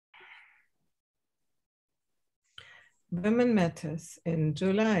Women Matters in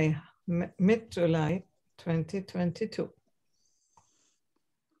July, mid-July 2022.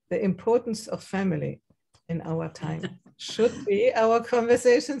 The importance of family in our time should be our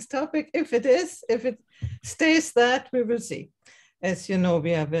conversation's topic. If it is, if it stays that, we will see. As you know,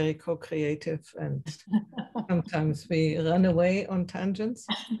 we are very co-creative and sometimes we run away on tangents.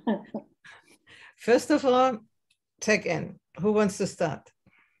 First of all, check in. Who wants to start?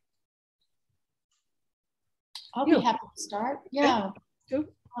 I'll be happy to start. Yeah, okay.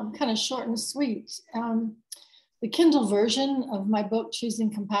 I'm kind of short and sweet. The Kindle version of my book,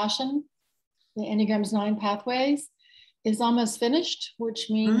 Choosing Compassion, the Enneagram's 9 Pathways, is almost finished, which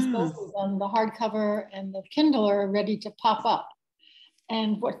means both of them, the hardcover and the Kindle, are ready to pop up.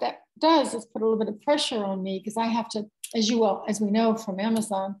 And what that does is put a little bit of pressure on me because I have to, as we know from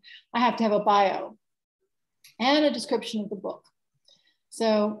Amazon, I have to have a bio and a description of the book.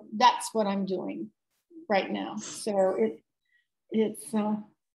 So that's what I'm doing right now. So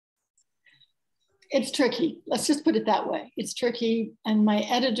it's tricky. Let's just put it that way. It's tricky, and my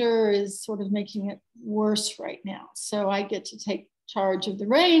editor is sort of making it worse right now. So I get to take charge of the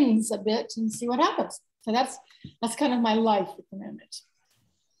reins a bit and see what happens. So that's kind of my life at the moment.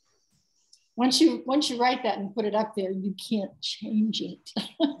 Once you write that and put it up there, you can't change it.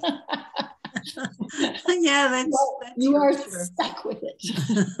 Yeah, that's you are stuck with it.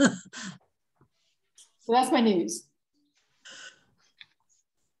 So that's my news.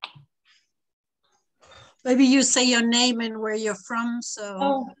 Maybe you say your name and where you're from,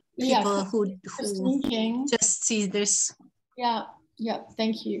 so people who just see this. Yeah,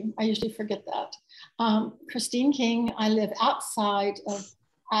 thank you. I usually forget that. Christine King, I live outside of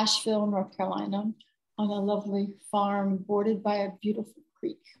Asheville, North Carolina, on a lovely farm bordered by a beautiful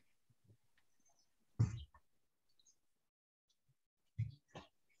creek.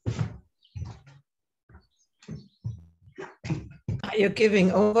 Are you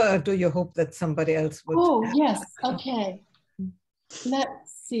giving over, or do you hope that somebody else would? Oh, yes. Okay.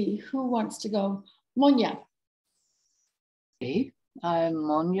 Let's see. Who wants to go? Monia. Hey, I'm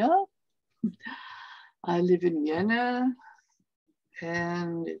Monia. I live in Vienna,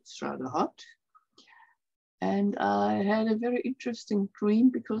 and it's rather hot. And I had a very interesting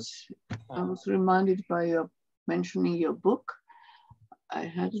dream because I was reminded by your mentioning your book. I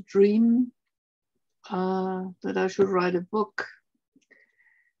had a dream that I should write a book.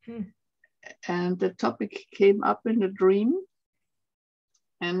 And the topic came up in the dream,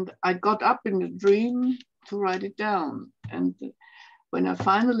 and I got up in the dream to write it down. And when I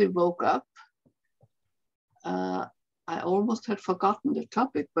finally woke up, I almost had forgotten the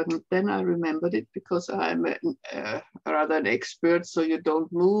topic, but then I remembered it because I'm rather an expert, so you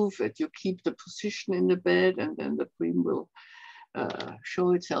don't move and you keep the position in the bed, and then the dream will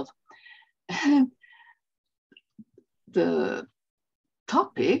show itself. And the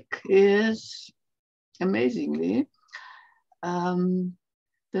topic is, amazingly,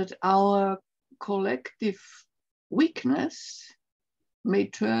 that our collective weakness may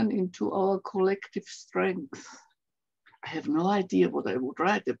turn into our collective strength. I have no idea what I would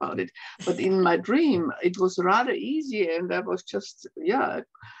write about it, but in my dream, it was rather easy, and I was just, I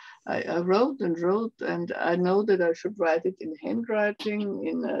wrote and wrote, and I know that I should write it in handwriting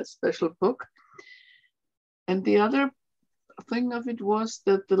in a special book. And the other thing of it was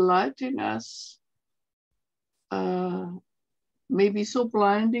that the light in us may be so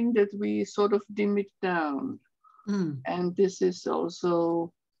blinding that we sort of dim it down. And this is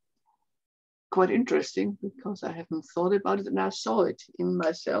also quite interesting because I haven't thought about it, and I saw it in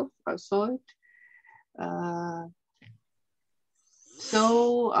myself. I saw it.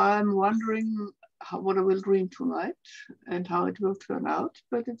 So I'm wondering what I will dream tonight and how it will turn out,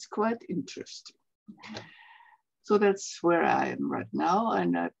 but it's quite interesting. So that's where I am right now,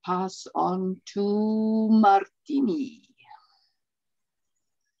 and I pass on to Martini.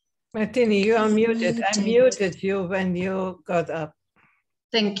 Martini, you are muted. I muted you when you got up.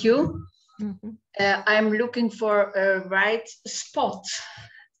 Thank you. I'm looking for a right spot.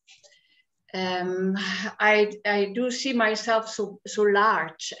 I do see myself so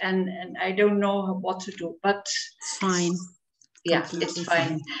large, and I don't know what to do, but it's fine. Yeah, it's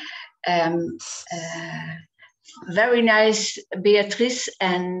fine. Very nice, Beatrice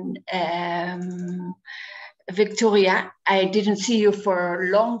and Victoria. I didn't see you for a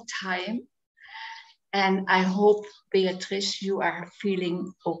long time, and I hope, Beatrice, you are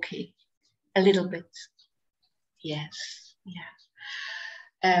feeling okay. A little bit. Yes,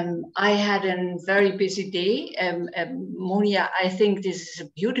 yeah. I had a very busy day. Monia, I think this is a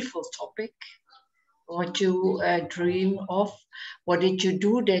beautiful topic. What you dream of. What did you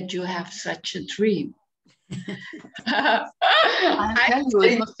do that you have such a dream? I tell you,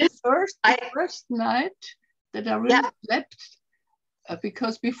 it was the first night that I really slept,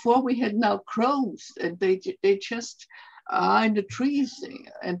 because before we had now crows, and they just are in the trees,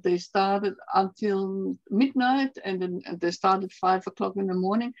 and they started until midnight, and they started 5 o'clock in the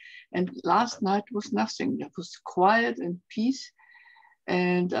morning. And last night was nothing. It was quiet and peace,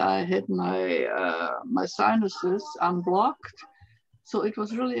 and I had my sinuses unblocked, so it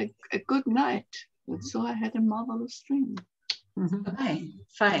was really a good night. And so I had a marvelous dream.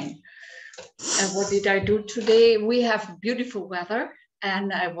 Fine. And what did I do today? We have beautiful weather,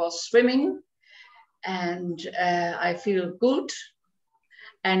 and I was swimming, and I feel good.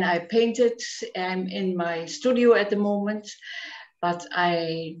 And I painted. I'm in my studio at the moment, but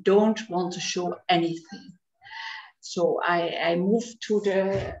I don't want to show anything. So I moved to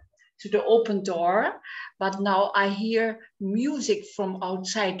the open door, but now I hear music from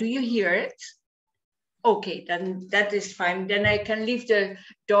outside. Do you hear it? Okay, then that is fine. Then I can leave the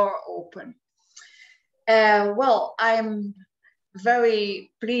door open. Well, I'm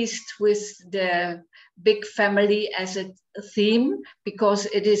very pleased with the big family as a theme, because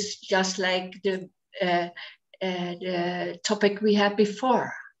it is just like the topic we had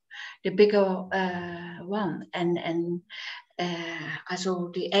before, the bigger one, and also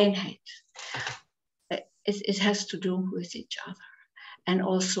the eenheid. It has to do with each other, and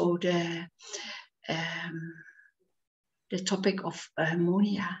also the topic of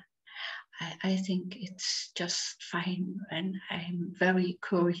ammonia. I think it's just fine, and I'm very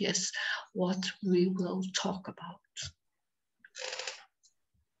curious what we will talk about.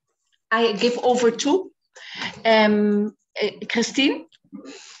 I give over to Christine.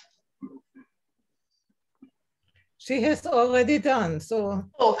 She has already done, so.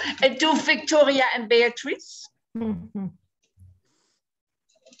 Oh, and to Victoria and Beatrice. Mm-hmm.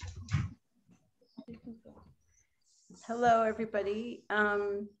 Hello, everybody.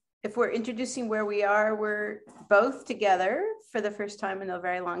 If we're introducing where we are, we're both together for the first time in a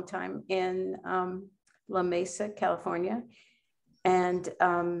very long time in La Mesa, California. And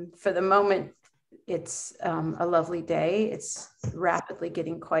for the moment, it's a lovely day. It's rapidly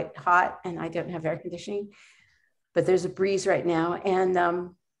getting quite hot, and I don't have air conditioning, but there's a breeze right now.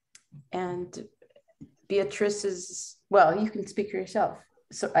 And Beatrice is, well, you can speak for yourself,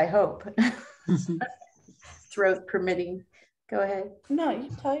 so I hope. Throat permitting. Go ahead. No, you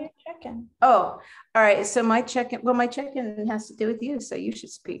tell your check-in. Oh, all right. So my check-in, well, my check-in has to do with you, so you should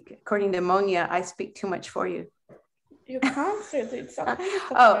speak. According to Monia, I speak too much for you. You constantly talk.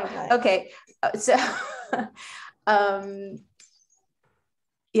 Oh, okay. So,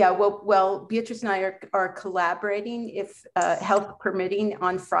 yeah. Well, Beatrice and I are collaborating, if health permitting,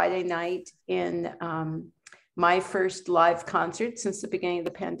 on Friday night in my first live concert since the beginning of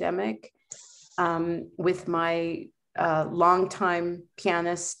the pandemic, with my longtime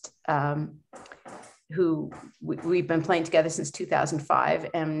pianist, who we've been playing together since 2005.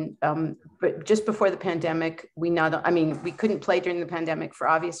 And but just before the pandemic, we couldn't play during the pandemic for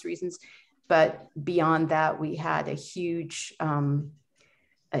obvious reasons, but beyond that, we had a huge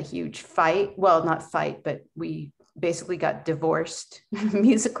fight. Well, not fight, but we basically got divorced,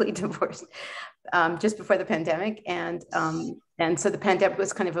 musically divorced, just before the pandemic. And so the pandemic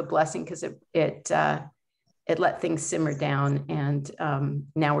was kind of a blessing, because it let things simmer down, and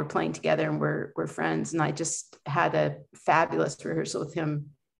now we're playing together, and we're friends. And I just had a fabulous rehearsal with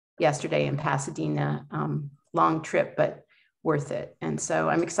him yesterday in Pasadena. Long trip, but worth it. And so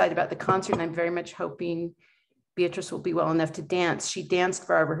I'm excited about the concert, and I'm very much hoping Beatrice will be well enough to dance. She danced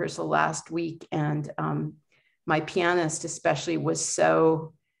for our rehearsal last week, and my pianist especially was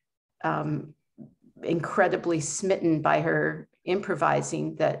so incredibly smitten by her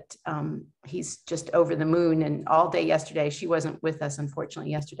improvising that he's just over the moon. And all day yesterday, she wasn't with us,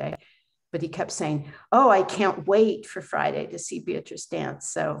 unfortunately, yesterday, but he kept saying, "Oh, I can't wait for Friday to see Beatrice dance."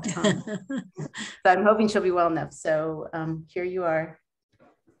 So, so I'm hoping she'll be well enough. So here you are.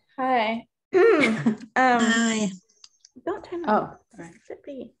 Hi. Hi. Don't turn on.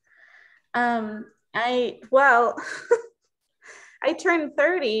 I turned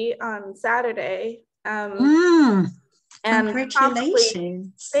 30 on Saturday. And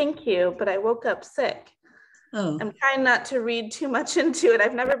congratulations. Thank you, but I woke up sick. Oh. I'm trying not to read too much into it.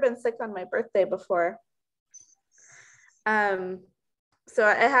 I've never been sick on my birthday before. So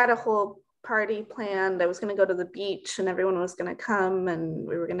I had a whole party planned. I was going to go to the beach, and everyone was going to come, and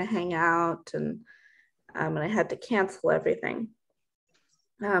we were going to hang out, and I had to cancel everything.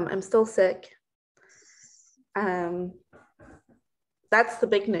 I'm still sick. That's the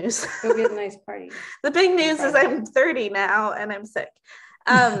big news. Go get a nice party. The big news is I'm 30 now, and I'm sick.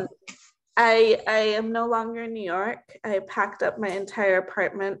 I am no longer in New York. I packed up my entire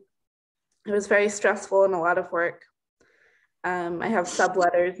apartment. It was very stressful and a lot of work. I have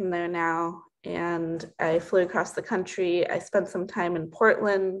subletters in there now, and I flew across the country. I spent some time in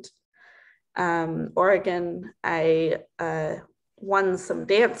Portland, Oregon. I won some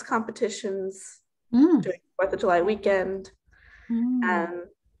dance competitions during the 4th of July weekend, and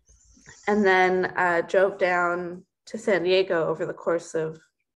then drove down to San Diego over the course of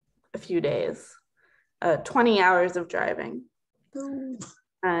a few days, 20 hours of driving,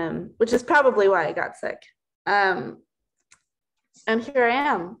 which is probably why I got sick. And here I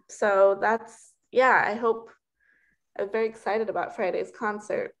am. So that's, yeah, I hope, I'm very excited about Friday's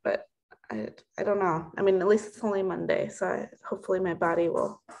concert, but I don't know. I mean, at least it's only Monday, so hopefully my body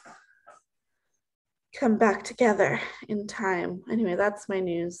will come back together in time. Anyway, that's my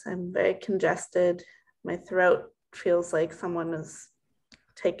news. I'm very congested. My throat feels like someone has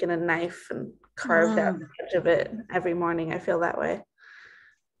taken a knife and carved out the edge of it. Every morning I feel that way.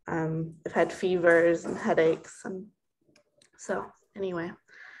 I've had fevers and headaches, and so anyway.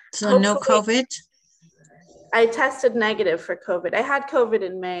 So no COVID? I tested negative for COVID. I had COVID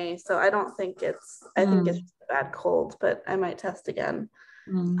in May, so I don't think it's, I think it's just a bad cold, but I might test again.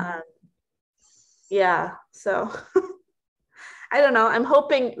 Yeah, so I don't know. I'm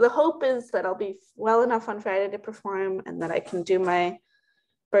hoping, the hope is that I'll be well enough on Friday to perform and that I can do my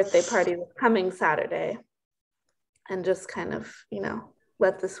birthday party this coming Saturday and just kind of, you know,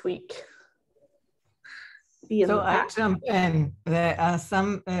 let this week be in the past. I jump in. There are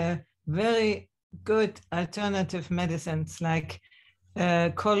some very good alternative medicines like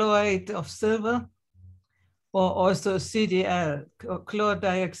colloid of silver, or also CDL, chloride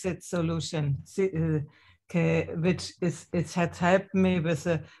dioxide solution, which it had helped me with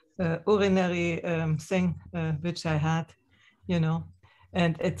a urinary thing which I had, you know.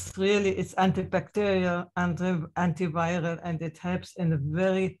 And it's really, it's antibacterial and antiviral, and it helps in a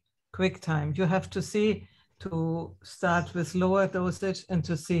very quick time. You have to see, to start with lower dosage and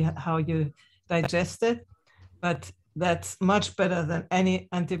to see how you digest it. But that's much better than any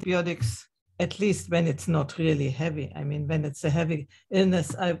antibiotics, at least when it's not really heavy. I mean, when it's a heavy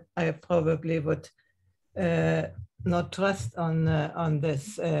illness, I probably would not trust on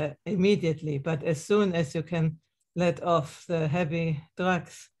this immediately. But as soon as you can let off the heavy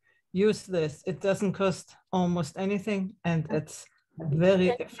drugs, use this. It doesn't cost almost anything, and it's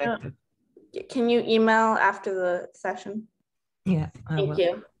very effective. Can you email after the session? Yeah. Thank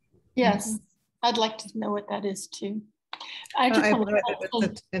you. Yes, I'd like to know what that is too. I read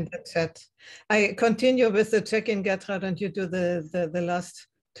it in the chat. I continue with the check-in, Gertrud, and you do the last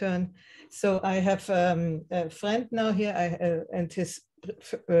turn. So I have a friend now here, and his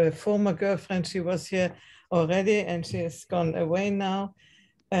former girlfriend, she was here already, and she has gone away now,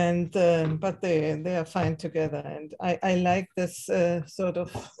 and but they are fine together, and I like this sort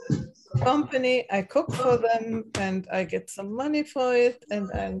of company. I cook for them and I get some money for it, and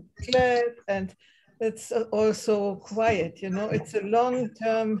I'm glad, and it's also quiet, you know. It's a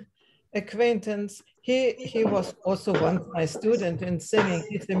long-term acquaintance. He was also once my student in singing.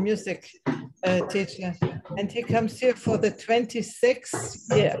 He's a music teacher, and he comes here for the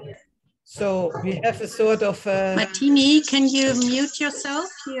 26th year. So we have a sort of Martini, can you mute yourself?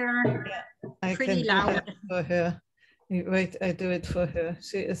 You're pretty loud. For her. Wait, I do it for her.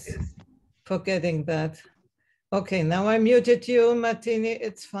 She is forgetting that. Okay, now I muted you, Martini.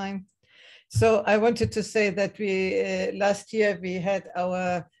 It's fine. So I wanted to say that we last year we had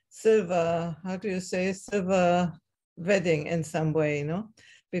our silver, how do you say, silver wedding in some way, you know,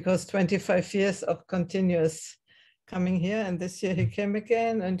 because 25 years of continuous coming here, and this year he came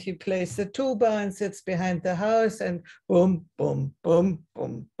again, and he plays the tuba and sits behind the house, and boom, boom, boom,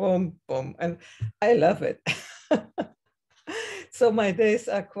 boom, boom, boom, and I love it. So my days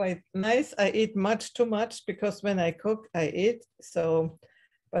are quite nice. I eat much too much because when I cook, I eat. So,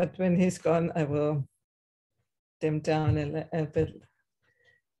 but when he's gone, I will dim down a bit.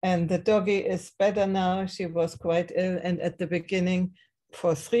 And the doggy is better now. She was quite ill, and at the beginning,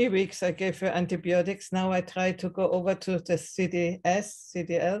 for 3 weeks, I gave her antibiotics. Now I try to go over to the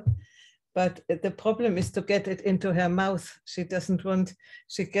CDL, but the problem is to get it into her mouth. She doesn't want,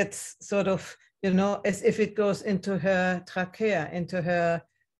 she gets sort of, you know, as if it goes into her trachea, into her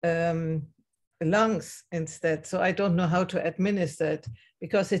lungs instead. So I don't know how to administer it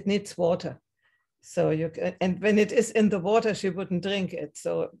because it needs water. So you can, and when it is in the water, she wouldn't drink it.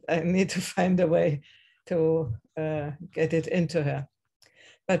 So I need to find a way to get it into her.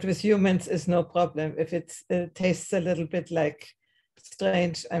 But with humans, it's no problem. If it tastes a little bit like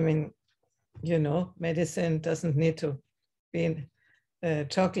strange, I mean, you know, medicine doesn't need to be in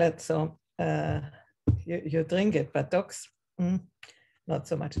chocolate. So you drink it, but dogs, not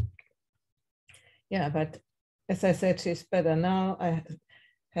so much. Yeah, but as I said, she's better now. I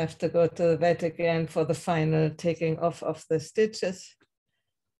have to go to the vet again for the final taking off of the stitches.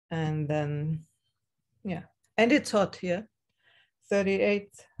 And then, yeah, and it's hot here, 38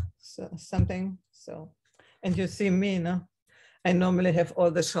 something. So, and you see me, no? I normally have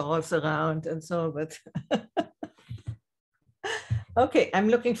all the shawls around and so, but okay, I'm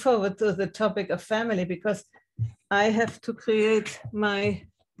looking forward to the topic of family because I have to create my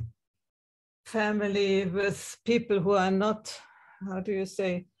family with people who are not, how do you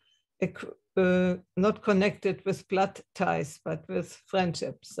say, not connected with blood ties, but with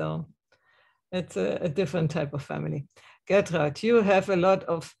friendship. So it's a different type of family. Gertraud, you have a lot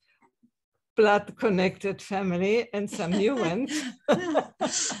of blood connected family and some new ones.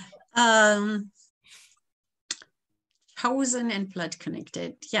 Chosen and blood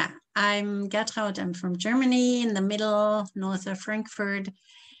connected. Yeah, I'm Gertraud. I'm from Germany, in the middle, north of Frankfurt.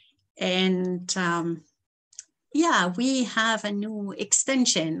 And yeah, we have a new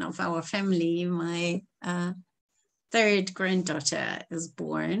extension of our family. My third granddaughter is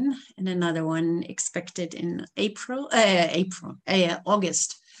born, and another one expected in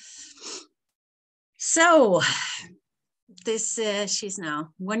August. So this she's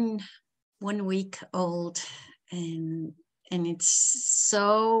now one week old, and it's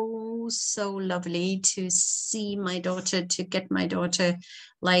so lovely to see my daughter, to get my daughter,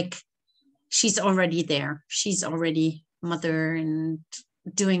 like she's already there. She's already mother and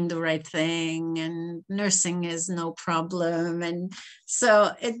doing the right thing, and nursing is no problem. And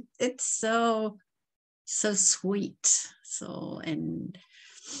so it's so sweet. So, and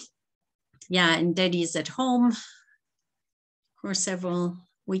yeah, and daddy's at home for several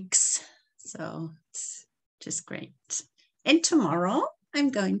weeks. So it's just great. And tomorrow I'm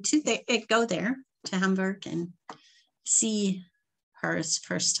going to go there to Hamburg and see her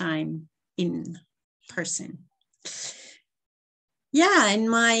first time in person. Yeah, and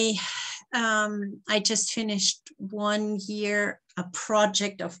my I just finished 1 year, a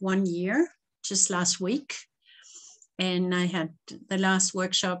project of 1 year just last week. And I had the last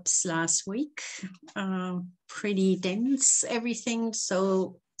workshops last week, pretty dense, everything.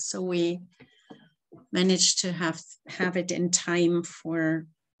 So we managed to have it in time for,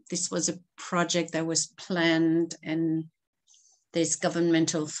 this was a project that was planned and there's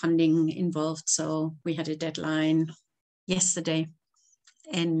governmental funding involved. So we had a deadline yesterday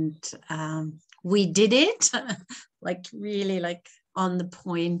and we did it like really like on the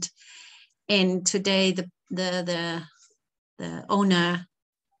point. And today the owner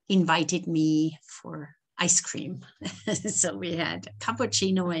invited me for ice cream. So we had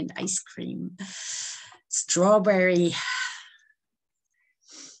cappuccino and ice cream, strawberry,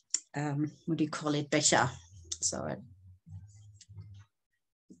 what do you call it, Becher. So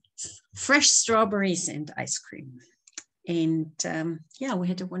fresh strawberries and ice cream. And yeah, we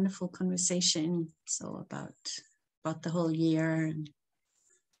had a wonderful conversation. So about the whole year. And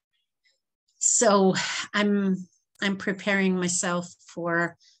so I'm preparing myself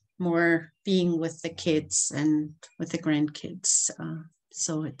for more being with the kids and with the grandkids.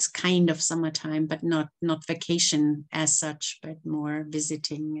 So it's kind of summertime, but not vacation as such, but more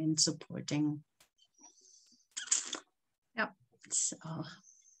visiting and supporting. Yeah, so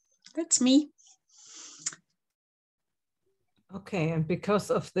that's me. Okay, and because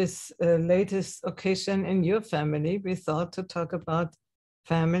of this latest occasion in your family, we thought to talk about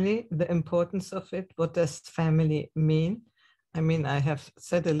family, the importance of it. What does family mean? I mean, I have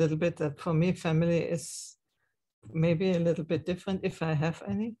said a little bit that for me, family is maybe a little bit different if I have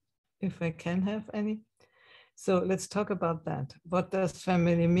any, if I can have any. So let's talk about that. What does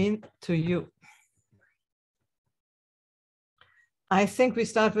family mean to you? I think we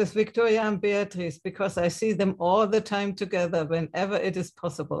start with Victoria and Beatrice because I see them all the time together whenever it is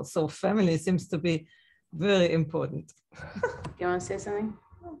possible. So family seems to be very important. You want to say something?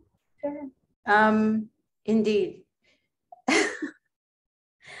 Oh, sure. Indeed.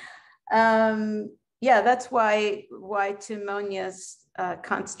 Yeah, that's why to Monia's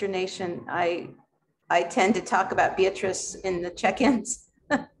consternation, I tend to talk about Beatrice in the check-ins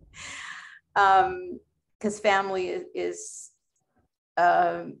because family is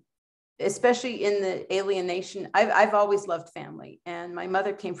especially in the alienation. I've always loved family, and my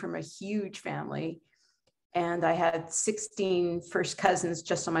mother came from a huge family, and I had 16 first cousins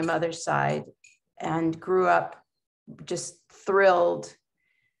just on my mother's side, and grew up just thrilled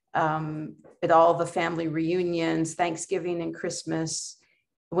at all the family reunions, Thanksgiving and Christmas.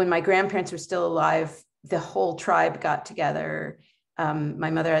 When my grandparents were still alive, the whole tribe got together. My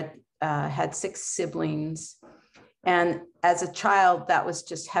mother had had 6 siblings. And as a child, that was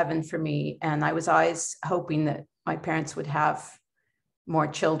just heaven for me. And I was always hoping that my parents would have more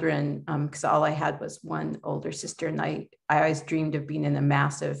children, because all I had was one older sister, and I always dreamed of being in a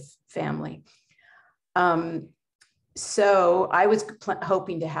massive family. So I was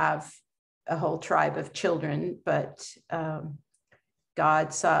hoping to have a whole tribe of children, but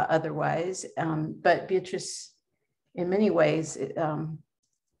God saw otherwise. But Beatrice, in many ways, in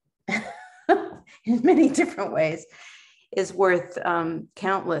many different ways, is worth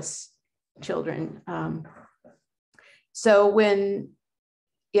countless children. So when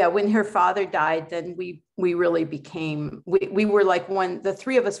her father died, then we really became, we were like one, the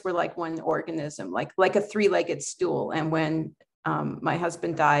 3 of us were like one organism, like a 3-legged stool. And when my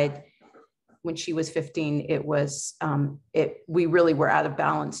husband died, when she was 15, it was, we really were out of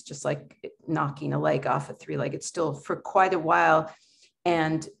balance, just like knocking a leg off a 3-legged stool for quite a while.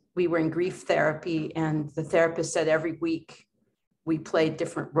 And we were in grief therapy, and the therapist said every week we played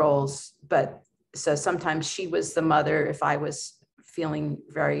different roles. But so sometimes she was the mother if I was feeling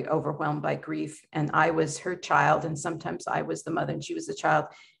very overwhelmed by grief, and I was her child, and sometimes I was the mother and she was the child,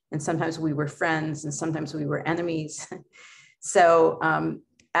 and sometimes we were friends and sometimes we were enemies. So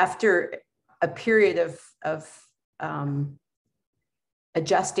after a period of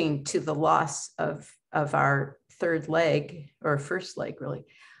adjusting to the loss of our 3rd leg, or first leg really,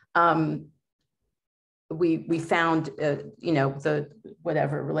 we found, the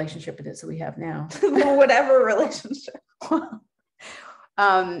whatever relationship it is that we have now, whatever relationship.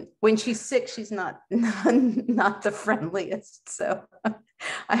 When she's sick, she's not the friendliest. So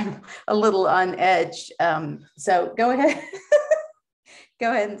I'm a little on edge. So go ahead,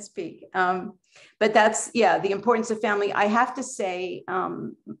 go ahead and speak. But that's, the importance of family. I have to say,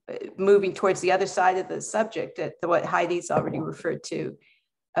 moving towards the other side of the subject, what Heidi's already referred to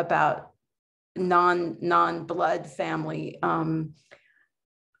about non-blood family.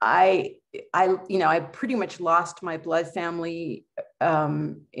 I pretty much lost my blood family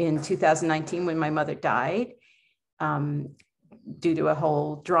in 2019 when my mother died, due to a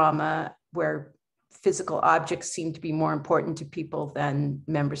whole drama where physical objects seemed to be more important to people than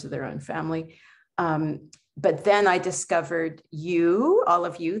members of their own family. But then I discovered all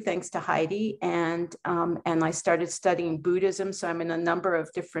of you, thanks to Heidi, and I started studying Buddhism. So I'm in a number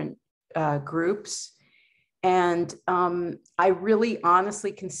of different groups. And I really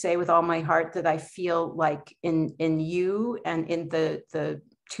honestly can say with all my heart that I feel like in you and in the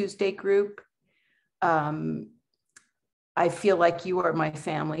Tuesday group, I feel like you are my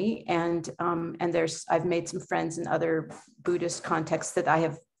family. And I've made some friends in other Buddhist contexts that I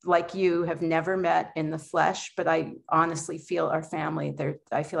have, like you, have never met in the flesh, but I honestly feel our family.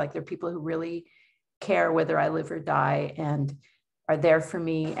 I feel like they're people who really care whether I live or die, and are there for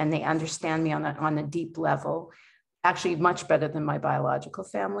me, and they understand me on a deep level, actually much better than my biological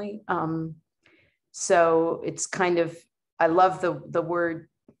family. So it's kind of, I love the word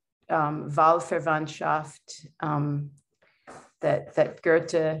Wahlverwandtschaft that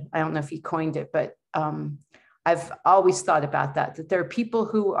Goethe, I don't know if he coined it, but I've always thought about that there are people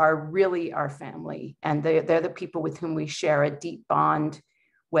who are really our family, and they're the people with whom we share a deep bond,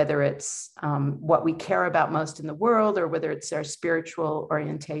 whether it's what we care about most in the world, or whether it's our spiritual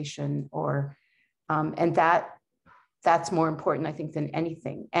orientation, and that's more important, I think, than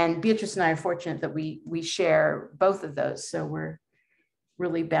anything. And Beatrice and I are fortunate that we share both of those. So we're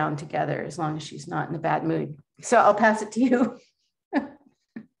really bound together, as long as she's not in a bad mood. So I'll pass it to you.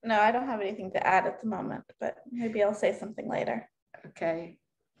 No, I don't have anything to add at the moment, but maybe I'll say something later. Okay.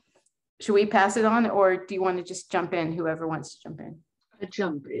 Should we pass it on, or do you want to just jump in, whoever wants to jump in? I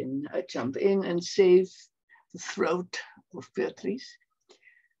jump in and save the throat of Beatrice.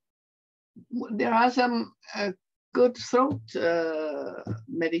 There are some good throat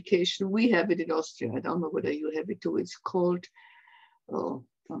medication. We have it in Austria. I don't know whether you have it too. It's called, oh,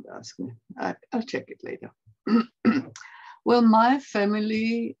 don't ask me. I'll check it later. Well, my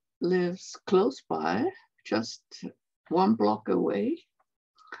family lives close by, just 1 block away.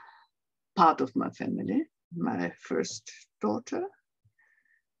 Part of my family, my first daughter.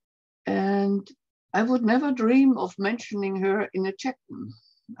 And I would never dream of mentioning her in a chat room.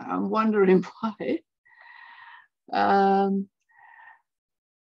 I'm wondering why.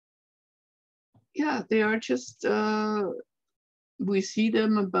 They are just, we see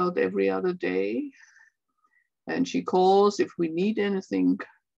them about every other day. And she calls if we need anything,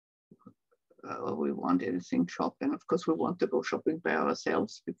 or we want anything shopping. Of course, we want to go shopping by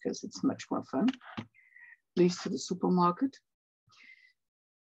ourselves because it's much more fun, at least to the supermarket.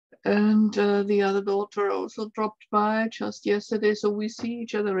 And the other daughter also dropped by just yesterday, so we see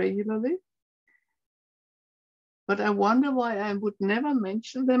each other regularly. But I wonder why I would never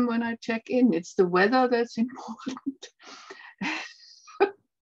mention them when I check in. It's the weather that's important.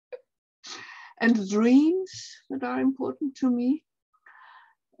 And the dreams that are important to me.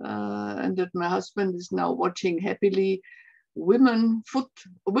 And that my husband is now watching happily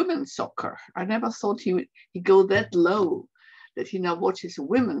women's soccer. I never thought he'd go that low, that he now watches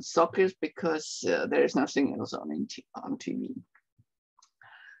women's soccer because there is nothing else on TV.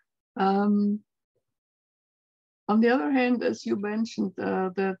 On the other hand, as you mentioned,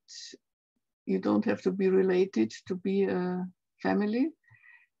 that you don't have to be related to be a family.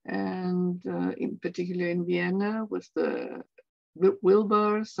 And in particular in Vienna with the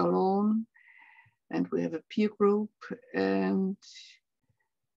Wilbur Salon, and we have a peer group, and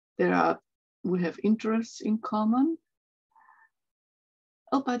we have interests in common.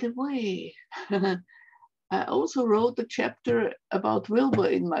 Oh, by the way, I also wrote a chapter about Wilbur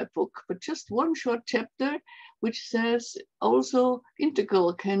in my book, but just one short chapter, which says also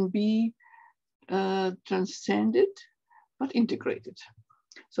integral can be transcended, but integrated.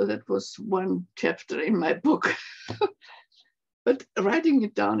 So that was one chapter in my book. But writing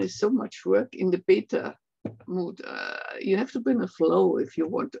it down is so much work in the beta mood. You have to be in a flow if you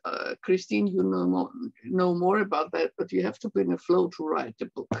want. Christine, you know more about that, but you have to be in a flow to write the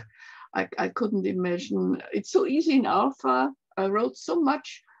book. I couldn't imagine. It's so easy in alpha. I wrote so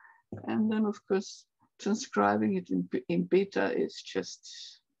much. And then, of course, transcribing it in beta is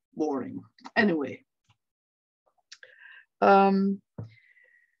just boring. Anyway.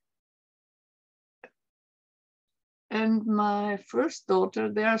 And my first daughter,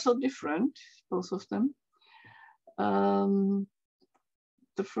 they are so different, both of them. The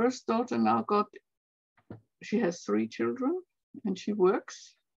first daughter now she has 3 children and she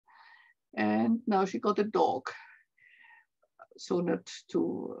works. And now she got a dog. So not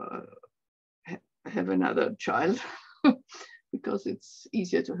to have another child, because it's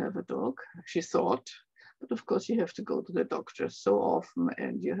easier to have a dog, she thought. But of course you have to go to the doctor so often,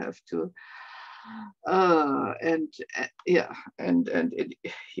 and you have to,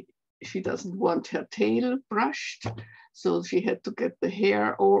 she doesn't want her tail brushed, so she had to get the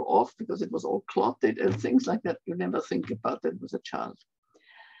hair all off because it was all clotted and things like that. You never think about that with a child.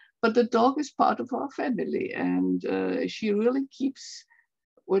 But the dog is part of our family, and she really keeps,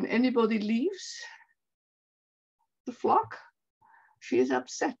 when anybody leaves the flock, she is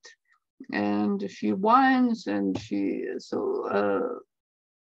upset and she whines, and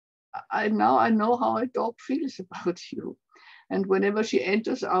I know how a dog feels about you. And whenever she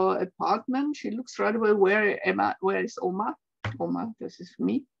enters our apartment, she looks right away, where is Oma? Oma, this is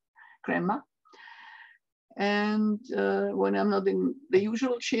me, Grandma. And when I'm not in the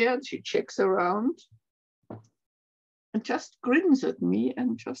usual chair, she checks around and just grins at me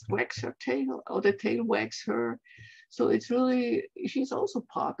and just wags her tail, or the tail wags her. So it's really, she's also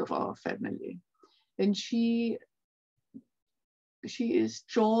part of our family. And she is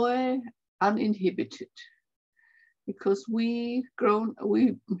joy uninhibited, because we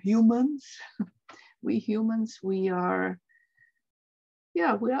humans, we are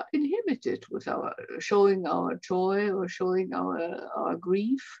inhibited with our showing our joy or showing our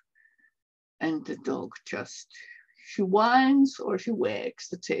grief. And the dog she whines or she wags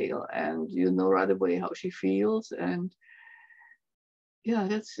the tail, and you know right away how she feels. And yeah,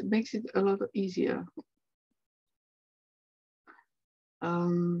 that makes it a lot easier.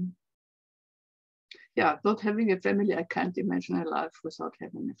 Not having a family, I can't imagine a life without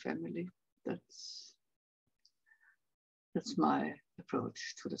having a family. That's my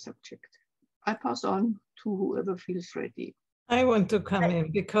approach to the subject. I pass on to whoever feels ready. I want to come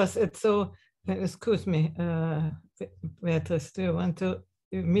in because it's so, excuse me, Beatrice, do you want to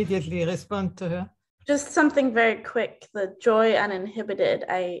immediately respond to her? Just something very quick, the joy uninhibited.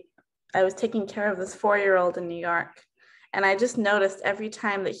 I was taking care of this 4-year-old in New York, and I just noticed every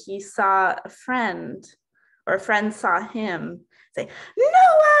time that he saw a friend or a friend saw him, say,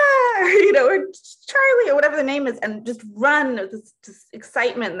 Noah, or Charlie, or whatever the name is, and just run with this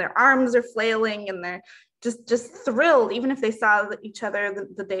excitement, and their arms are flailing, and they're just thrilled, even if they saw each other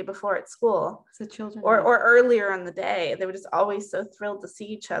the day before at school, the children, or earlier in the day. They were just always so thrilled to see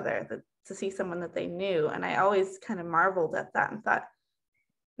each other, to see someone that they knew. And I always kind of marveled at that and thought,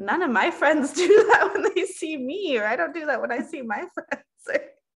 none of my friends do that when they see me, or I don't do that when I see my friends.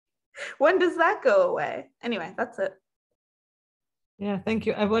 When does that go away? Anyway, that's it. Yeah, thank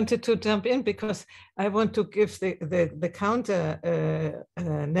you. I wanted to jump in because I want to give the counter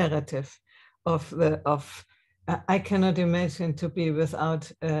narrative of I cannot imagine to be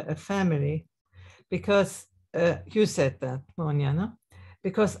without a family, because you said that, Monia, no?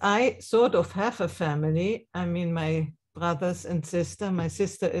 Because I sort of have a family. I mean, my brothers and sister. My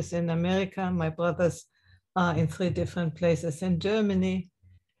sister is in America. My brothers are in 3 different places in Germany.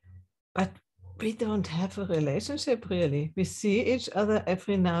 But we don't have a relationship, really. We see each other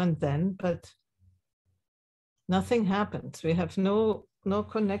every now and then, but nothing happens. We have no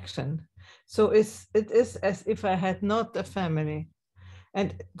connection. So it is as if I had not a family.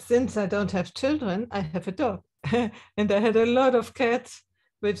 And since I don't have children, I have a dog. And I had a lot of cats,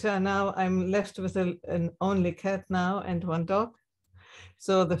 which are now, I'm left with an only cat now and 1 dog.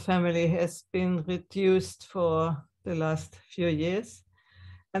 So the family has been reduced for the last few years.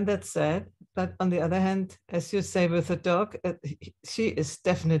 And that's sad. But on the other hand, as you say, with a dog, she is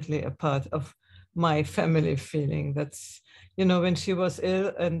definitely a part of my family feeling. That's, you know, when she was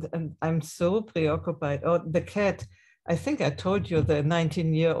ill and I'm so preoccupied. Oh, the cat, I think I told you, the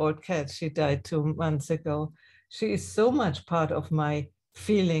 19-year-old cat, she died 2 months ago. She is so much part of my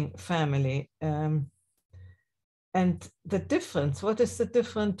feeling family. And the difference, what is the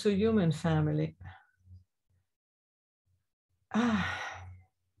difference to human family?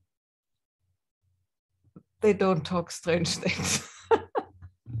 They don't talk strange things.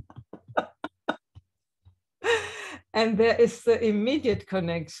 And there is the immediate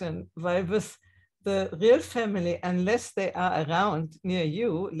connection, while with the real family, unless they are around near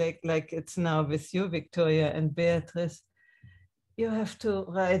you, like it's now with you, Victoria and Beatrice, you have to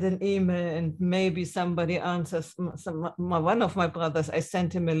write an email and maybe somebody answers. One of my brothers, I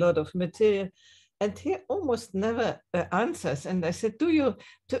sent him a lot of material and he almost never answers. And I said,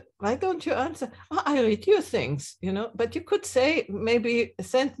 why don't you answer? Oh, I read your things, you know, but you could say, maybe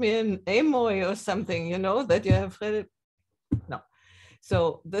send me an emoji or something, you know, that you have read it. No.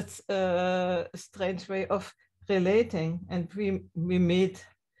 So that's a strange way of relating. And we meet,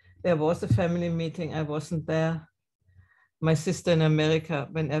 there was a family meeting, I wasn't there. My sister in America,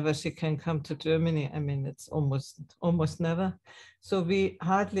 whenever she can come to Germany, I mean, it's almost never. So we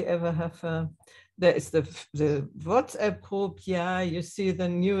hardly ever have there is the WhatsApp group, yeah, you see the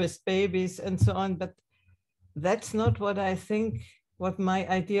newest babies and so on, but that's not what I think, what my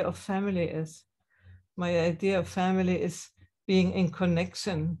idea of family is. My idea of family is being in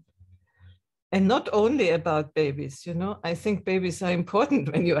connection. And not only about babies, you know, I think babies are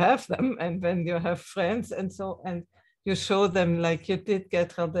important when you have them and when you have friends and so, and you show them like you did,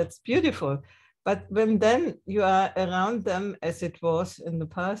 Gertrude, that's beautiful. But when then you are around them as it was in the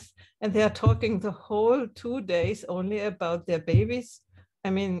past, and they are talking the whole 2 days only about their babies, I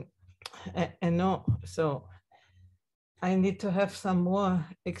mean, I know. So I need to have some more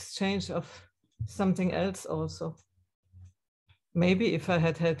exchange of something else also. Maybe if I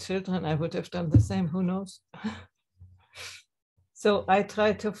had had children, I would have done the same, who knows? So I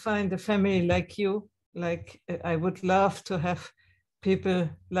try to find a family like you. Like I would love to have people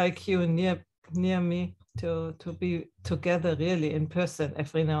like you near me to be together really in person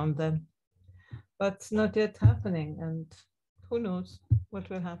every now and then. But it's not yet happening, and who knows what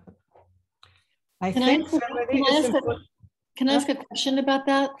will happen. Can I ask a question about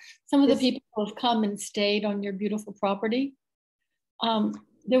that? Some of the people who have come and stayed on your beautiful property,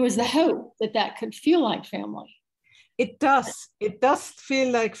 there was the hope that could feel like family. It does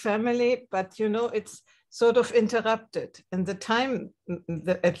feel like family, but you know, it's sort of interrupted. And the time,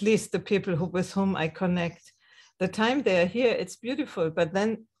 at least the people with whom I connect, the time they are here, it's beautiful, but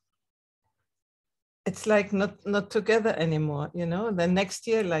then it's like not together anymore, you know. The next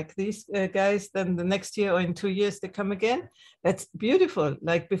year, like these guys, then the next year or in 2 years, they come again. That's beautiful.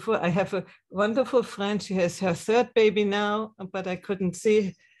 Like before, I have a wonderful friend. She has her 3rd baby now, but I couldn't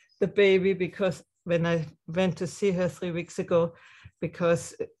see the baby because when I went to see her 3 weeks ago,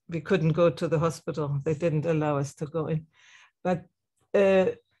 because we couldn't go to the hospital. They didn't allow us to go in. But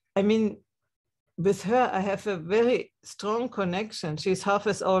I mean, with her, I have a very strong connection. She's half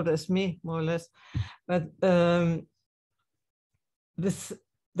as old as me, more or less. But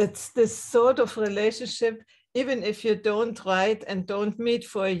that's this sort of relationship, even if you don't write and don't meet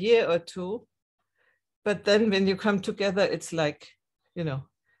for a year or 2, but then when you come together, it's like, you know,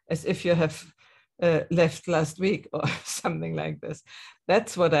 as if you have left last week or something like this.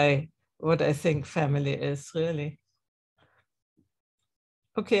 That's what I think family is, really.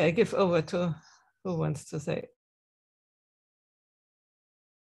 Okay, I give over to who wants to say.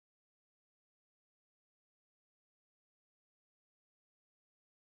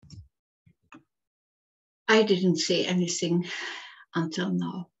 I didn't say anything until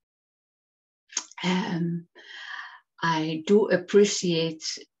now. I do appreciate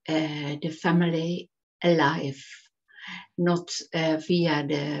the family alive, not via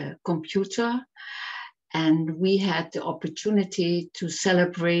the computer. And we had the opportunity to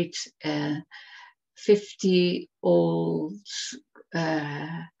celebrate 50-old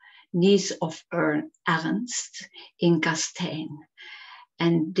niece of Ernst in Gastein.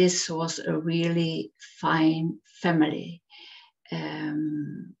 And this was a really fine family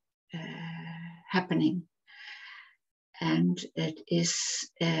happening. And it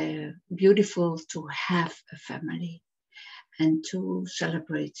is beautiful to have a family and to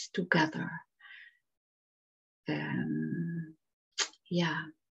celebrate together. Yeah,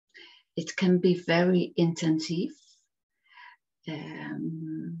 it can be very intensive.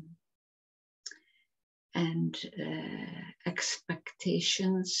 And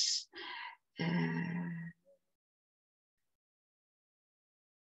expectations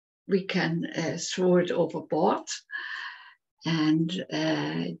we can throw it overboard and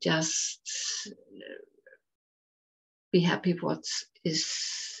just be happy what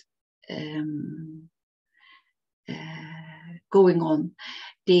is going on.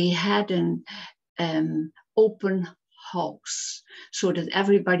 They had an open house so that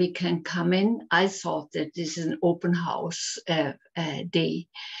everybody can come in. I thought that this is an open house day,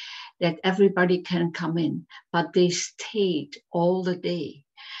 that everybody can come in, but they stayed all the day.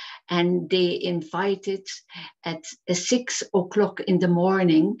 And they invited at 6 o'clock in the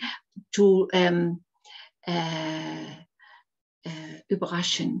morning to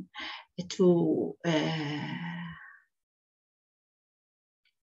überraschen, to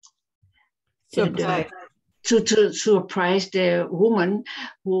surprise. To surprise the woman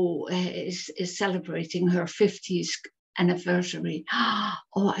who is celebrating her 50th anniversary.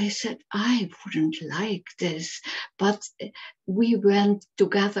 Oh, I said, I wouldn't like this, but we went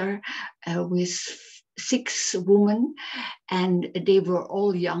together with 6 women, and they were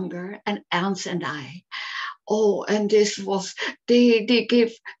all younger, and Ernst and I. Oh, and this was, they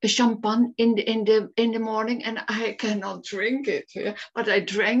gave champagne in the morning, and I cannot drink it, but I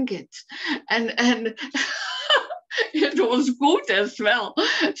drank it, and it was good as well.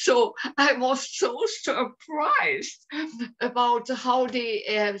 So I was so surprised about how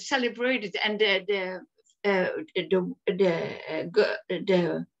they celebrated, and the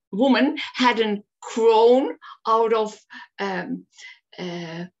woman had a crown out of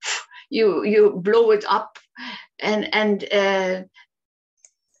you blow it up, and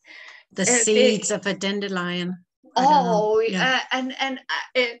the seeds of a dandelion. And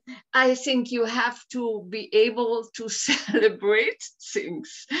I think you have to be able to celebrate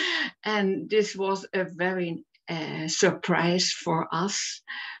things, and this was a very surprise for us,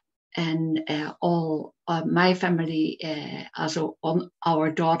 and all my family, also our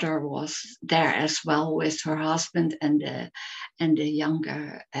daughter was there as well with her husband and the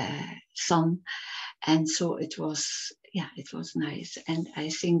younger son, and so it was. Yeah, it was nice. And I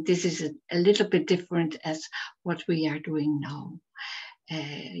think this is a little bit different as what we are doing now.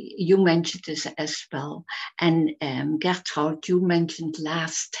 You mentioned this as well. And Gertraud, you mentioned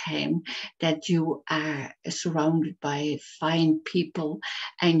last time that you are surrounded by fine people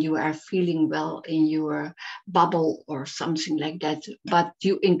and you are feeling well in your bubble or something like that, but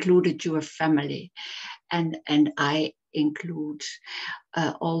you included your family. And I include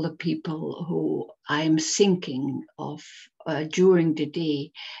all the people who I'm thinking of during the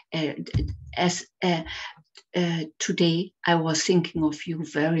day. Today, I was thinking of you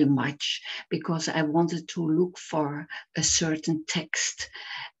very much because I wanted to look for a certain text,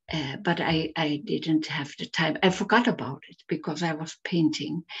 but I didn't have the time. I forgot about it because I was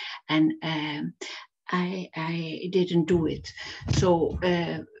painting, and I didn't do it. So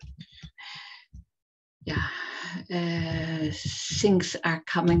yeah, things are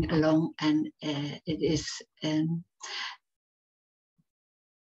coming along, and it is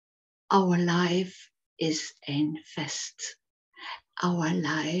our life is ein Fest. Our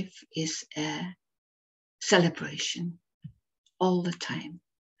life is a celebration all the time,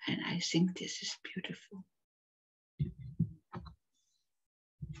 and I think this is beautiful.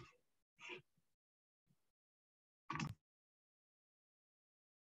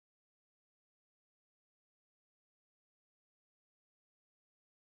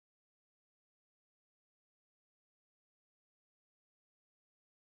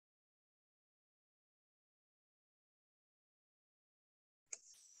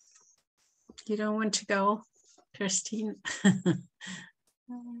 You don't want to go, Christine?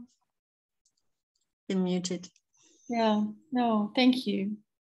 You're muted. Yeah, no, thank you.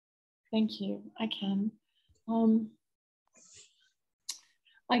 Thank you. I can.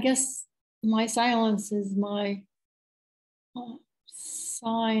 I guess my silence is my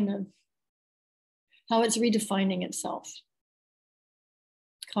sign of how it's redefining itself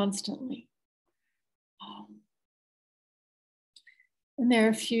constantly. And there are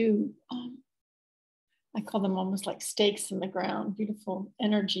a few, I call them almost like stakes in the ground, beautiful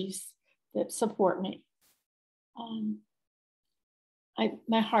energies that support me.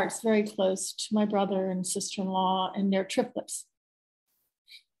 My heart's very close to my brother and sister-in-law and their triplets.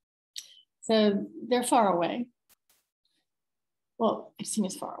 So they're far away. Well, it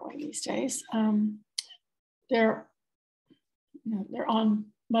seems far away these days. They're on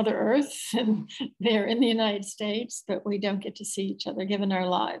Mother Earth and they're in the United States, but we don't get to see each other given our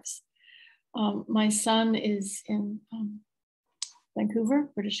lives. My son is in Vancouver,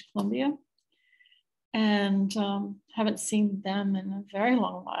 British Columbia, and haven't seen them in a very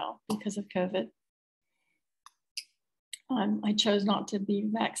long while because of COVID. I chose not to be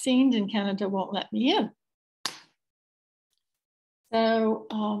vaccinated and Canada won't let me in. So,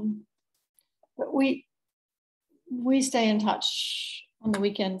 but we stay in touch on the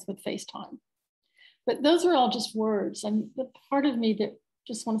weekends with FaceTime. But those are all just words. And the part of me that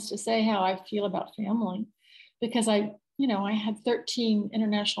just wants to say how I feel about family, because I had 13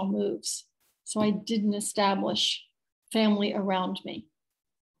 international moves. So I didn't establish family around me.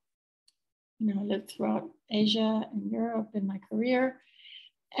 I lived throughout Asia and Europe in my career.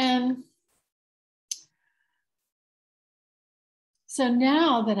 And so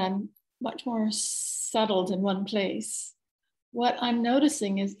now that I'm much more settled in one place, what I'm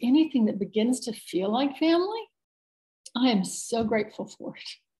noticing is anything that begins to feel like family, I am so grateful for it.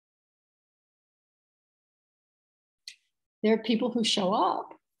 There are people who show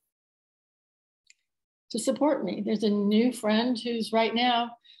up to support me. There's a new friend who's right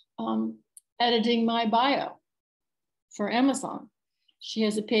now editing my bio for Amazon. She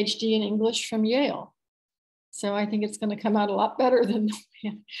has a PhD in English from Yale. So I think it's going to come out a lot better than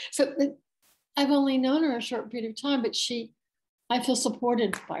so I've only known her a short period of time, but I feel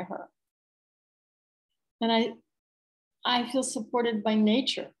supported by her. And I feel supported by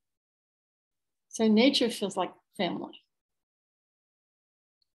nature. So nature feels like family.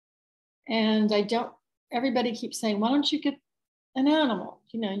 And everybody keeps saying, why don't you get an animal?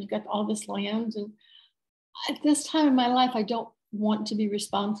 You've got all this land. And at this time in my life, I don't want to be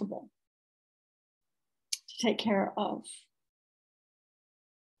responsible to take care of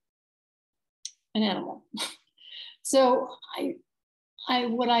an animal. So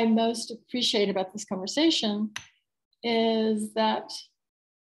what I most appreciate about this conversation is that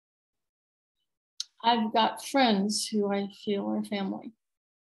I've got friends who I feel are family.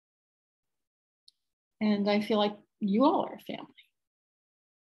 And I feel like you all are family.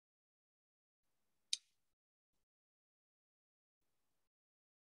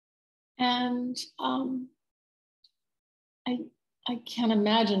 And I can't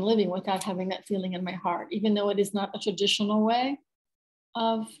imagine living without having that feeling in my heart, even though it is not a traditional way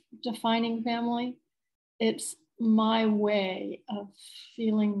of defining family. It's my way of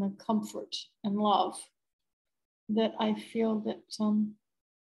feeling the comfort and love that I feel that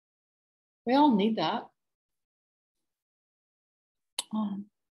we all need that.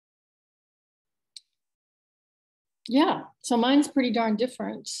 Yeah, so mine's pretty darn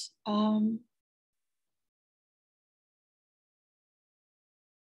different.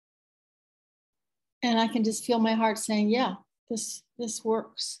 And I can just feel my heart saying, yeah, this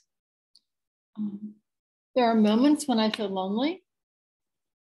works. There are moments when I feel lonely.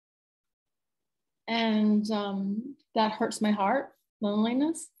 And that hurts my heart,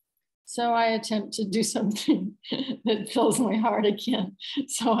 loneliness. So I attempt to do something that fills my heart again,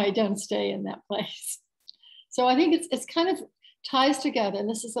 so I don't stay in that place. So I think it's kind of ties together, and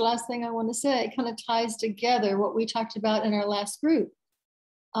this is the last thing I want to say, it kind of ties together what we talked about in our last group.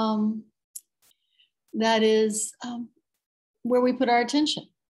 That is where we put our attention.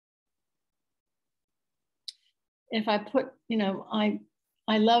 If I put, I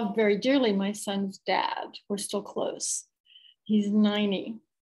love very dearly my son's dad. We're still close. He's 90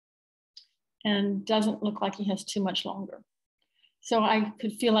 and doesn't look like he has too much longer. So I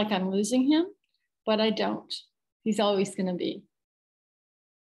could feel like I'm losing him, but I don't. He's always going to be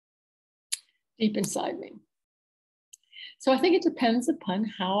deep inside me. So I think it depends upon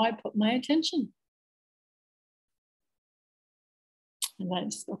how I put my attention. And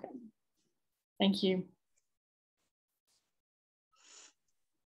that's okay. Thank you.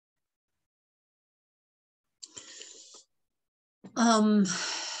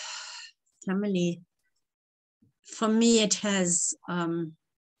 Family, for me, it has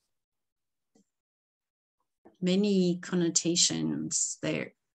many connotations.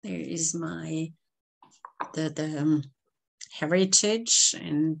 There is the heritage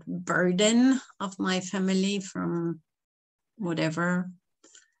and burden of my family from whatever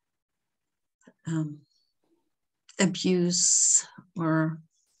abuse or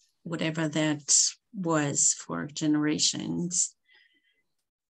whatever that was for generations.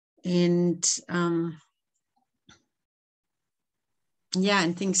 And yeah,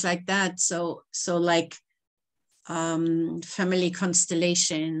 and things like that. So like family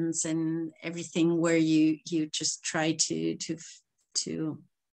constellations and everything, where you just try to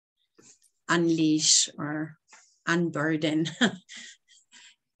unleash or unburden.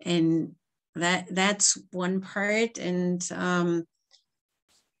 And that's one part. And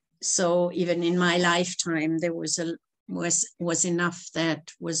so even in my lifetime, there was enough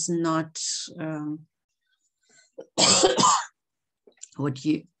that was not what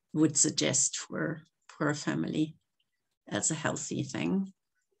you would suggest for a family as a healthy thing.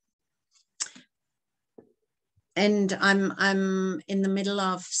 And I'm in the middle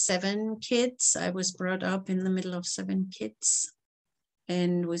of 7 kids. I was brought up in the middle of 7 kids,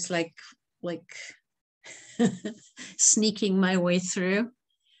 and was like sneaking my way through.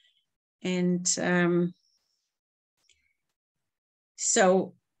 And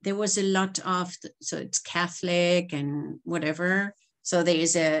so there was a lot of, so it's Catholic and whatever. So there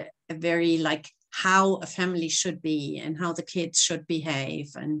is a very like how a family should be and how the kids should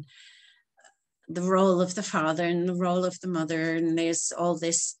behave, and the role of the father and the role of the mother. And there's all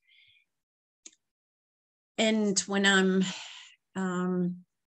this. And when I'm,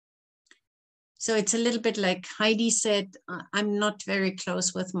 so it's a little bit like Heidi said, I'm not very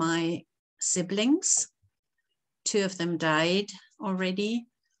close with my siblings. 2 of them died already.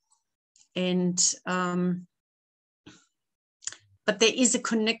 And, but there is a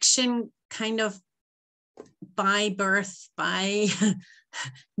connection kind of by birth, by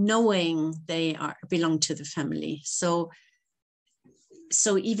knowing they belong to the family. So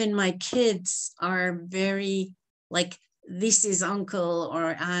even my kids are very like, this is uncle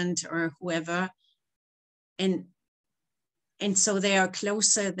or aunt or whoever. And so they are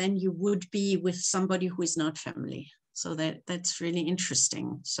closer than you would be with somebody who is not family. So that's really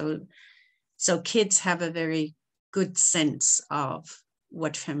interesting. So kids have a very good sense of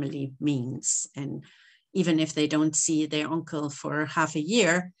what family means. And even if they don't see their uncle for half a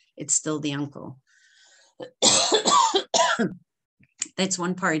year, it's still the uncle. That's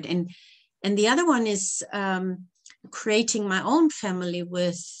one part. And the other one is creating my own family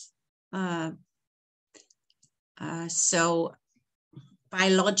with, so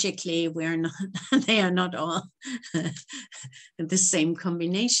biologically, we're not, they are not all the same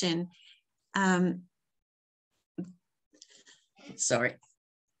combination. Sorry.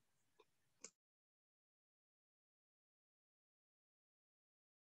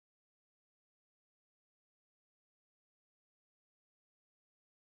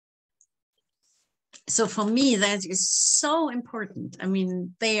 So for me, that is so important. I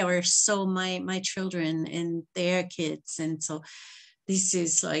mean, they are so my children and their kids. And so this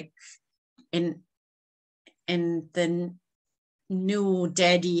is like, and the new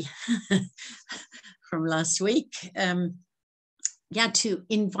daddy from last week, yeah, to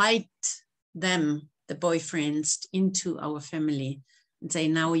invite them, the boyfriends, into our family and say,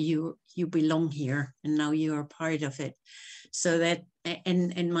 now you belong here and now you are part of it. So that,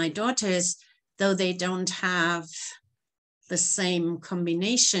 and my daughters, though they don't have the same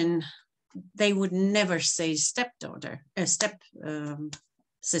combination, they would never say stepdaughter, step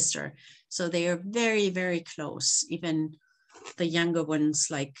sister. So they are very, very close. Even the younger ones,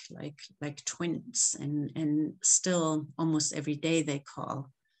 like twins, and still almost every day they call.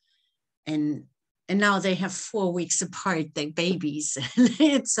 And now they have 4 weeks apart, they're babies.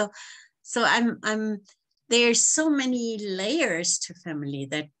 so there's so many layers to family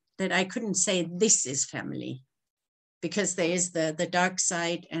that I couldn't say this is family, because there is the dark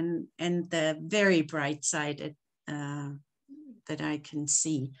side and the very bright side that I can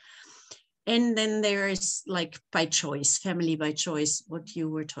see. And then there is like by choice, family by choice, what you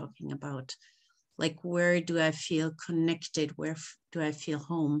were talking about. Like, where do I feel connected? Where do I feel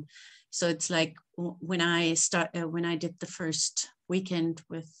home? So it's like when I did the first weekend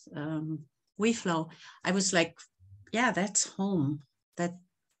with WeFlow, I was like, yeah, that's home.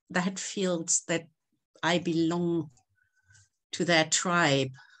 That feels that I belong to that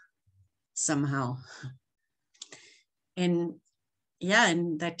tribe somehow. And yeah,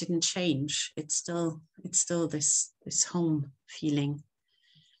 and that didn't change. It's still this home feeling.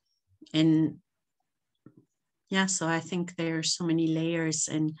 And yeah, so I think there are so many layers,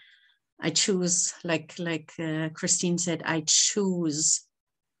 and I choose, like Christine said, I choose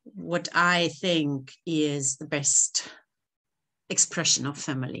what I think is the best expression of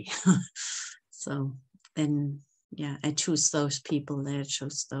family. So then, yeah, I choose those people, I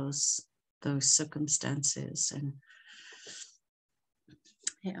choose those circumstances, and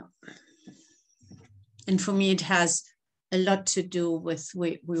yeah. And for me, it has a lot to do with,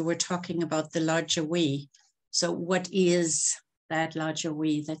 we were talking about the larger we. So what is that larger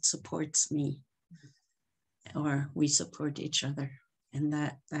we that supports me, or we support each other? And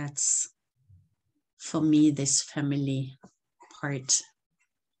that's for me, this family part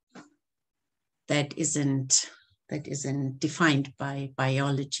that isn't defined by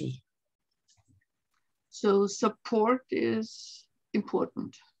biology. So support is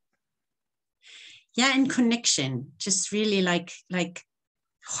important. Yeah, and connection, just really like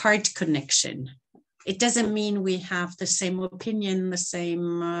heart connection. It doesn't mean we have the same opinion, the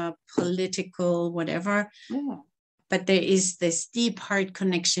same political whatever, Yeah. but there is this deep heart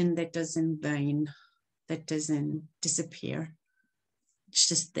connection that doesn't wane, that doesn't disappear. It's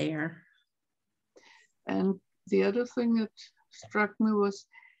just there. And the other thing that struck me was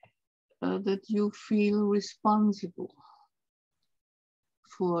that you feel responsible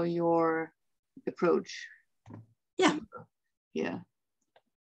for your approach. Yeah. Yeah.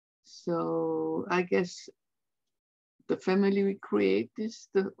 So I guess the family we create is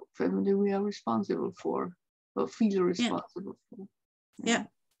the family we are responsible for, or feel responsible for. Yeah.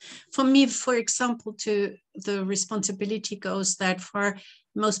 For me, for example, the responsibility goes that for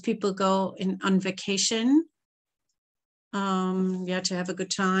most people go on vacation, to have a good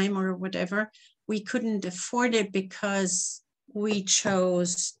time or whatever. We couldn't afford it because we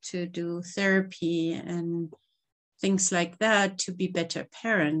chose to do therapy and things like that to be better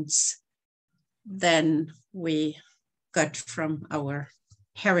parents than we got from our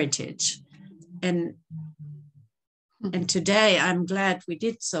heritage. And today I'm glad we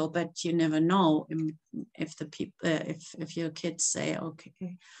did so, but you never know if the people, if your kids say,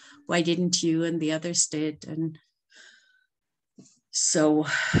 okay, why didn't you and the others did? And so,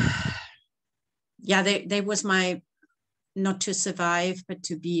 yeah, they was my, not to survive, but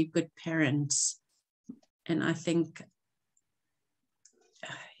to be good parents. And I think,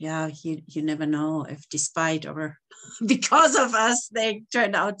 yeah, you never know if despite or because of us, they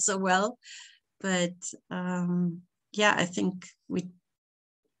turned out so well. But yeah, I think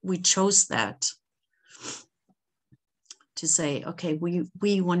we chose that to say, okay,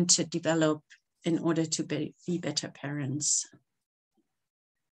 we want to develop in order to be better parents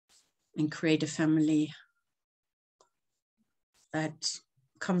and create a family that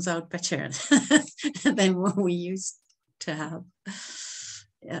comes out better than what we used to have.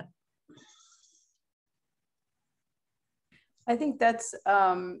 Yeah. I think that's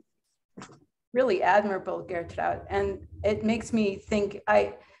really admirable, Gertrude. And it makes me think,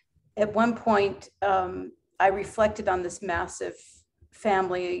 at one point, I reflected on this massive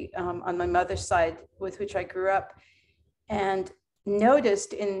family on my mother's side with which I grew up, and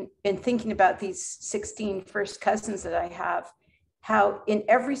noticed in thinking about these 16 first cousins that I have, how in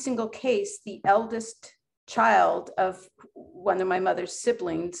every single case, the eldest child of one of my mother's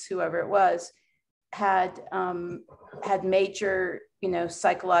siblings, whoever it was, had major,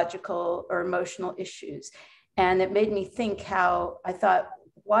 psychological or emotional issues. And it made me think how I thought,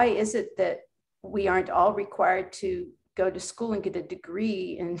 why is it that we aren't all required to go to school and get a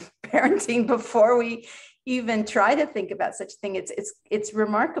degree in parenting before we even try to think about such a thing? It's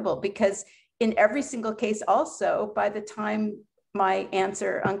remarkable, because in every single case also, by the time my aunts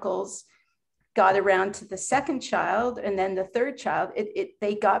or uncles got around to the second child and then the third child,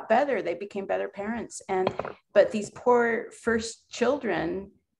 they got better, they became better parents. But these poor first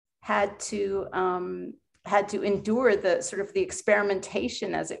children had to endure the sort of the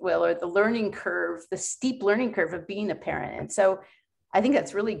experimentation, as it will, or the learning curve, the steep learning curve of being a parent. And so I think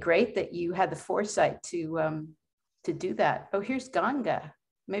that's really great that you had the foresight to do that. Oh, here's Ganga.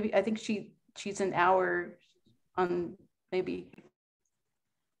 Maybe, I think she's an hour on, maybe,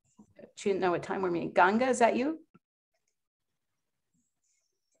 she didn't know what time we're meeting. Ganga, is that you?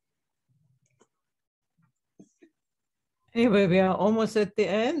 Anyway, we are almost at the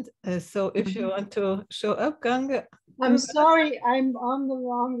end. So if you want to show up, Ganga. I'm sorry, I'm on the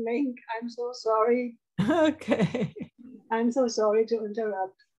wrong link. I'm so sorry. Okay. I'm so sorry to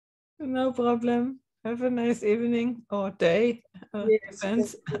interrupt. No problem. Have a nice evening or day. Yes,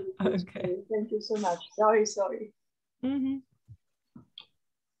 depends. Okay. Thank you so much. Sorry. Mm-hmm.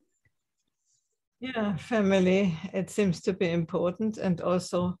 Yeah, family, it seems to be important. And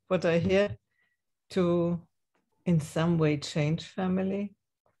also what I hear, to in some way change family,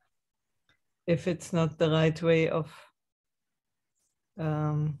 if it's not the right way of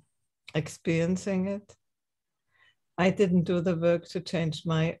experiencing it. I didn't do the work to change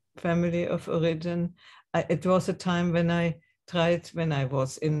my family of origin. It was a time when I tried, when I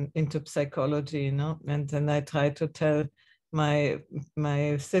was into psychology, you know, and then I tried to tell my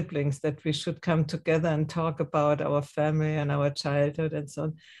siblings that we should come together and talk about our family and our childhood and so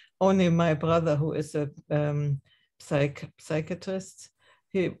on. Only my brother, who is a psychiatrist,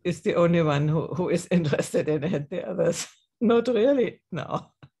 he is the only one who is interested in it. The others, not really,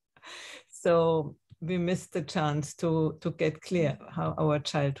 no. So we missed the chance to get clear how our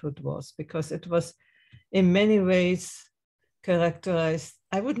childhood was, because it was in many ways characterized,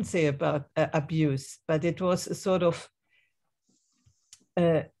 I wouldn't say about abuse, but it was a sort of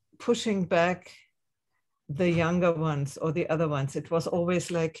pushing back the younger ones or the other ones. It was always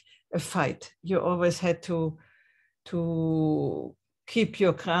like a fight. You always had to keep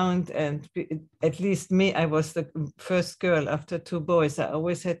your ground, and at least me, I was the first girl after 2 boys. I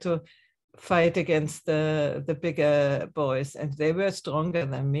always had to fight against the bigger boys, and they were stronger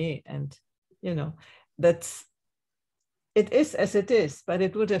than me. And you know, it is as it is, but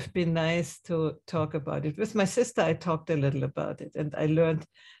it would have been nice to talk about it. With my sister, I talked a little about it, and I learned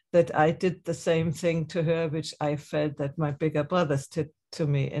that I did the same thing to her, which I felt that my bigger brothers did to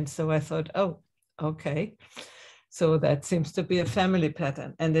me. And so I thought, oh, okay. So that seems to be a family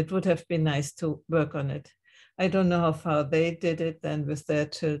pattern, and it would have been nice to work on it. I don't know how far they did it then with their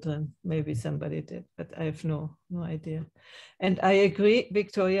children. Maybe somebody did, but I have no idea. And I agree,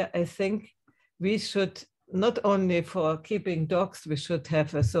 Victoria, I think we should, not only for keeping dogs, we should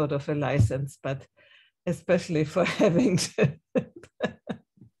have a sort of a license, but especially for having children.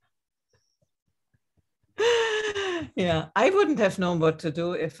 Yeah, I wouldn't have known what to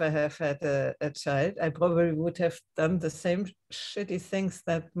do if I have had a child. I probably would have done the same shitty things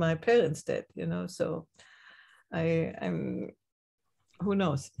that my parents did, you know, so I'm, who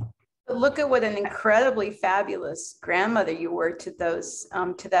knows? Look at what an incredibly fabulous grandmother you were to those,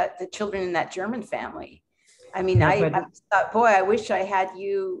 the children in that German family. I mean, I thought, boy, I wish I had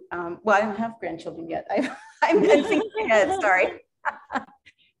you. Well, I don't have grandchildren yet. I'm thinking ahead, sorry.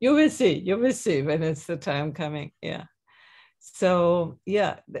 You will see when it's the time coming. Yeah. So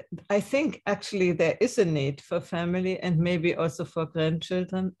yeah, I think actually there is a need for family, and maybe also for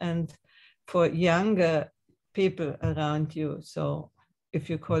grandchildren and for younger people around you. So if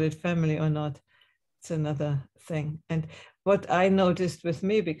you call it family or not, it's another thing. And what I noticed with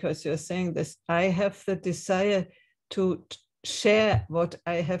me, because you're saying this, I have the desire to share what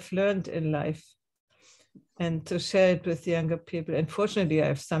I have learned in life and to share it with younger people. And fortunately, I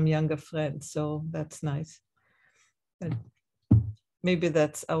have some younger friends, so that's nice. But maybe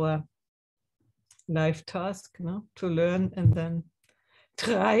that's our life task, no? To learn and then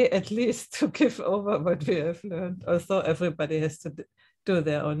try at least to give over what we have learned, although everybody has to do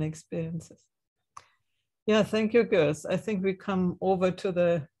their own experiences. Yeah, thank you, girls. I think we come over to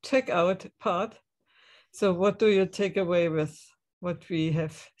the checkout part. So what do you take away with what we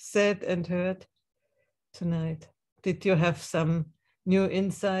have said and heard tonight? Did you have some new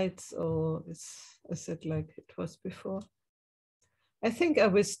insights, or is it like it was before? I think I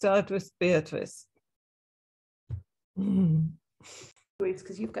will start with Beatrice.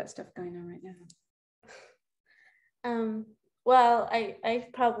 Because you've got stuff going on right now. Well, I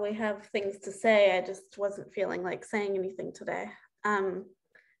probably have things to say. I just wasn't feeling like saying anything today,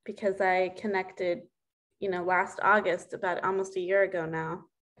 because I connected, last August, about almost a year ago now,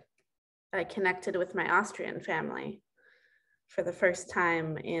 I connected with my Austrian family for the first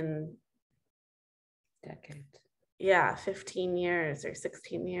time in decades. Yeah, 15 years or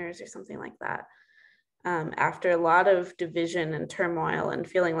 16 years or something like that. After a lot of division and turmoil and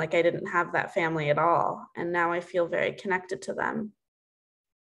feeling like I didn't have that family at all. And now I feel very connected to them.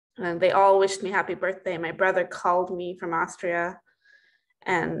 And they all wished me happy birthday. My brother called me from Austria,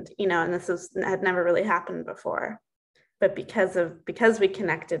 and, and this had never really happened before. But because we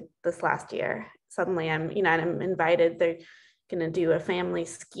connected this last year, suddenly I'm invited. They're going to do a family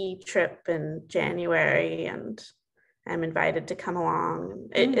ski trip in January, and I'm invited to come along.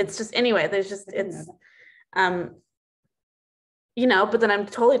 It's just, anyway, there's just, it's, but then I'm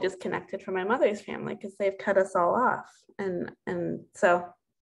totally disconnected from my mother's family because they've cut us all off. And so,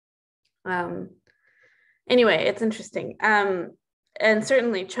 anyway, it's interesting. And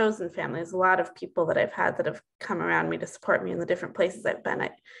certainly chosen families, a lot of people that I've had that have come around me to support me in the different places I've been.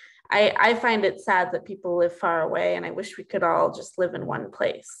 I find it sad that people live far away, and I wish we could all just live in one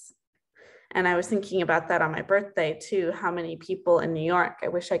place. And I was thinking about that on my birthday too, how many people in New York I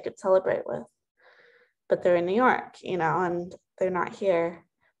wish I could celebrate with, but they're in New York, and they're not here.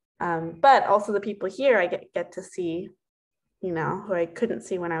 But also the people here I get to see, who I couldn't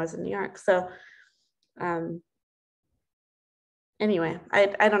see when I was in New York. So anyway,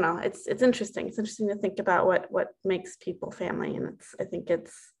 I don't know. It's interesting. It's interesting to think about what makes people family. And I think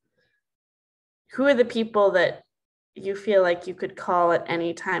it's, who are the people that you feel like you could call at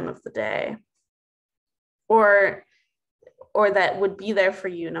any time of the day, or that would be there for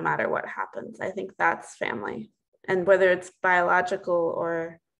you no matter what happens. I think that's family. And whether it's biological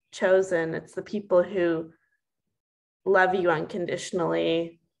or chosen, it's the people who love you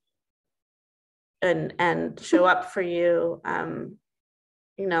unconditionally and show up for you,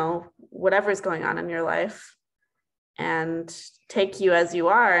 you know, whatever's going on in your life, and take you as you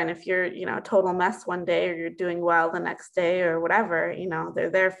are. And if you're, you know, a total mess one day, or you're doing well the next day, or whatever, you know, they're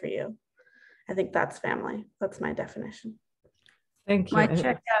there for you. I think that's family. That's my definition. Thank you. My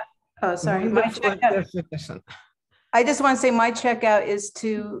checkout. Oh, sorry. My Wonderful checkout. definition. I just want to say my checkout is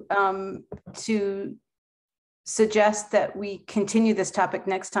to suggest that we continue this topic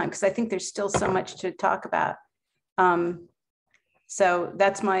next time, because I think there's still so much to talk about. So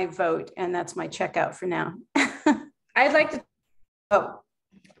that's my vote, and that's my checkout for now. I'd like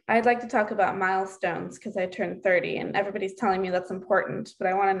to talk about milestones, because I turned 30 and everybody's telling me that's important, but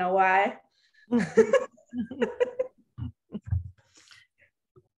I want to know why.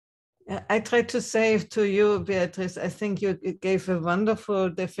 I tried to say to you, Beatrice, I think you gave a wonderful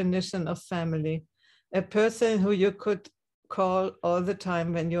definition of family. A person who you could call all the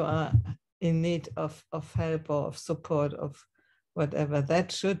time when you are in need of help or of support, of whatever.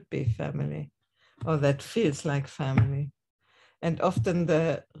 That should be family, or that feels like family. And often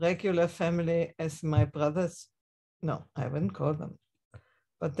the regular family, as my brothers, no, I wouldn't call them.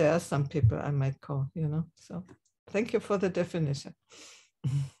 But there are some people I might call, you know. So thank you for the definition.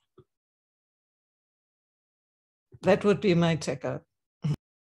 That would be my checkout.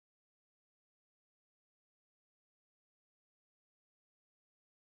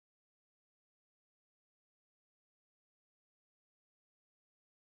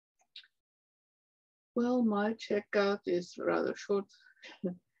 Well, my checkout is rather short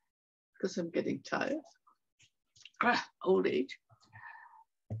because I'm getting tired. Old age.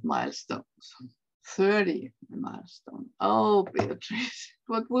 Milestones. 30 milestone. Oh, Beatrice,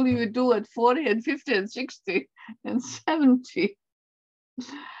 what will you do at 40 and 50 and 60 and 70?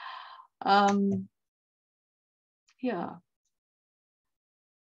 Yeah.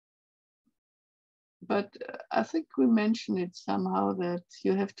 But I think we mentioned it somehow, that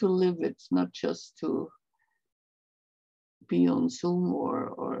you have to live it, not just to be on Zoom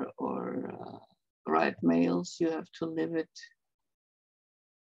or write mails. You have to live it.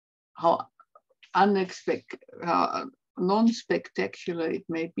 How unexpected, how non-spectacular it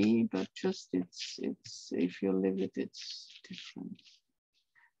may be, but just it's if you live it, it's different.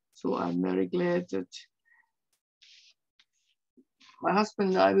 So I'm very glad that my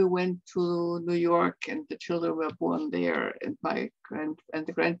husband and I, we went to New York, and the children were born there, and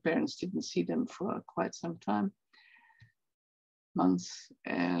the grandparents didn't see them for quite some time, months,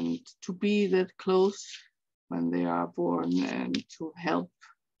 and to be that close when they are born and to help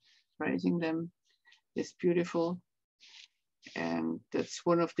raising them is beautiful. And that's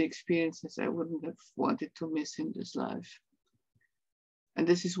one of the experiences I wouldn't have wanted to miss in this life. And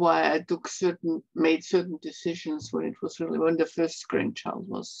this is why I made certain decisions when the first grandchild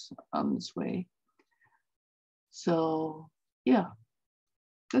was on its way. So yeah,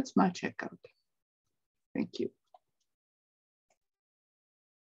 that's my checkout. Thank you.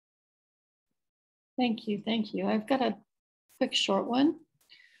 Thank you, thank you. I've got a quick short one.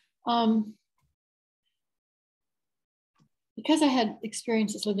 Because I had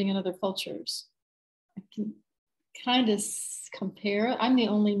experiences living in other cultures, I can kind of compare. I'm the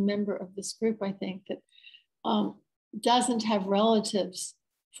only member of this group, I think, that doesn't have relatives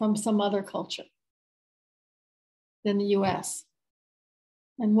from some other culture than the US.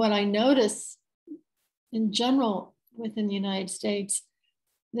 And what I notice in general within the United States,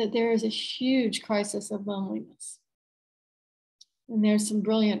 that there is a huge crisis of loneliness. And there's some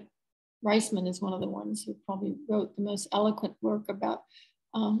brilliant, Reisman is one of the ones who probably wrote the most eloquent work about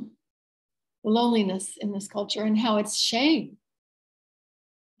the loneliness in this culture and how it's shame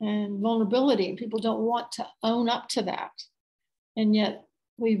and vulnerability. And people don't want to own up to that. And yet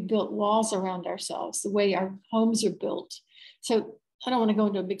we've built walls around ourselves, the way our homes are built. So I don't want to go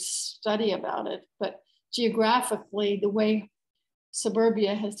into a big study about it, but geographically, the way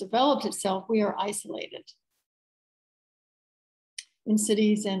suburbia has developed itself, we are isolated in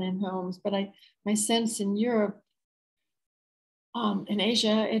cities and in homes. But my sense in Europe, in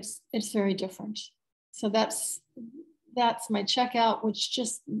Asia, it's very different. So that's my checkout, which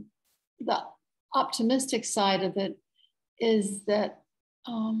just the optimistic side of it is that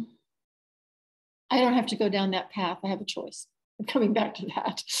I don't have to go down that path. I have a choice. coming back to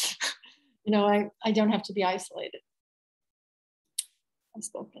that. You know, I don't have to be isolated. I've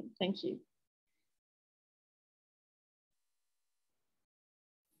spoken. Thank you.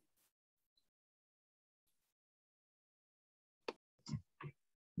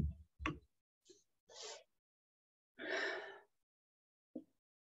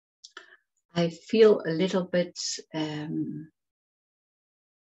 I feel a little bit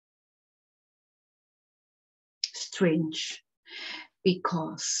strange,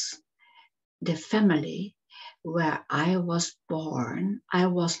 because the family where I was born, I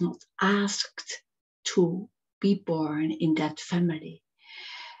was not asked to be born in that family.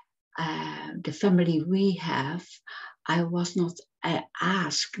 The family we have, I was not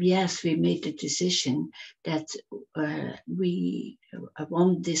asked. Yes, we made the decision that we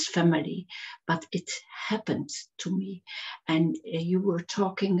want this family, but it happened to me. And you were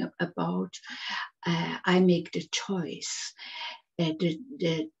talking about I make the choice.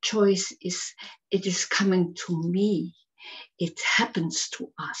 The choice is, it is coming to me. It happens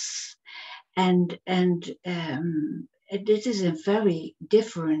to us. And this is a very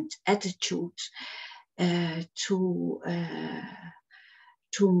different attitude to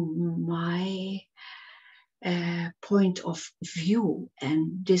my point of view.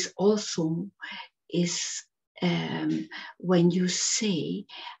 And this also is when you say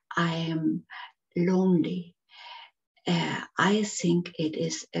I am lonely. I think it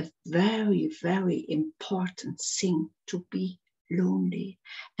is a very, very important thing to be lonely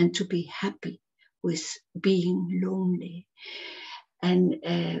and to be happy with being lonely. And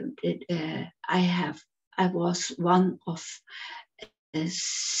I was one of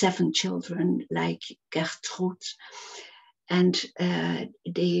 7 children like Gertrude, and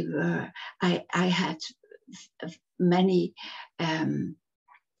they were. I had many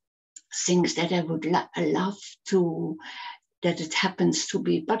things that I would love to, that it happens to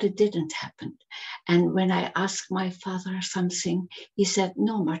be, but it didn't happen. And when I asked my father something, he said,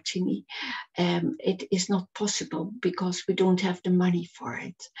 no, Martini, it is not possible because we don't have the money for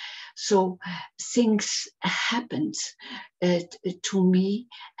it. So things happened to me,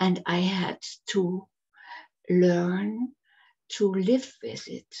 and I had to learn to live with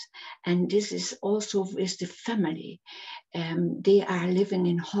it. And this is also with the family. They are living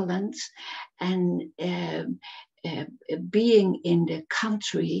in Holland, and being in the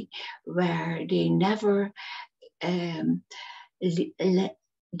country where they never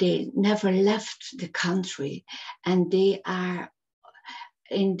left the country, and they are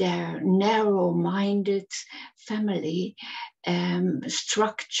in their narrow-minded family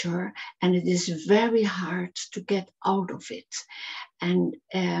structure, and it is very hard to get out of it. And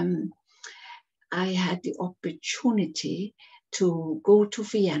I had the opportunity to go to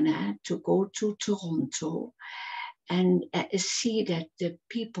Vienna, to go to Toronto, and see that the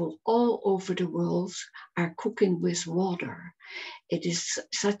people all over the world are cooking with water. It is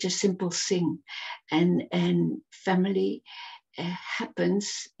such a simple thing, and family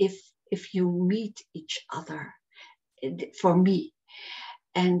happens if you meet each other. For me,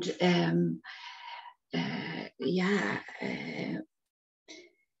 and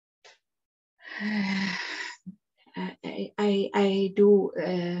I do.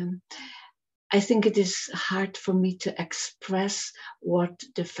 I think it is hard for me to express what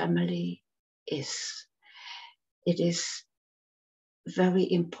the family is. It is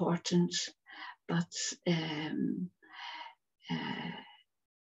very important, but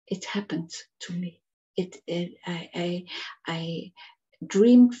it happened to me. I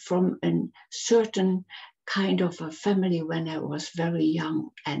dreamed from a certain kind of a family when I was very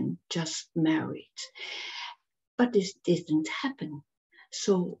young and just married, but this didn't happen.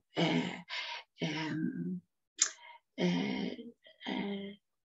 So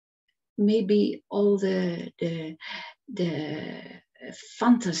maybe all the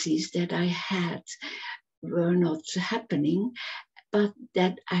fantasies that I had were not happening, but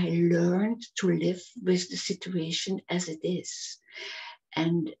that I learned to live with the situation as it is.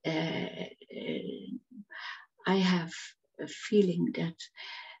 And I have a feeling that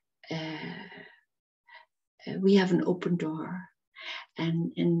we have an open door,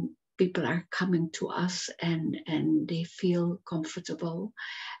 and people are coming to us, and they feel comfortable.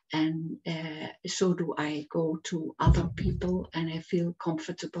 And so do I go to other people, and I feel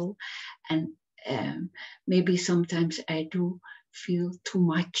comfortable. And maybe sometimes I do feel too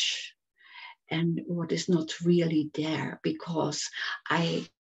much, and what is not really there, because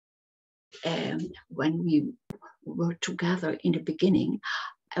when we were together in the beginning,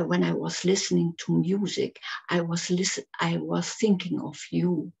 when I was listening to music, I was thinking of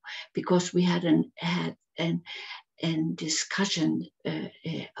you, because we had and discussion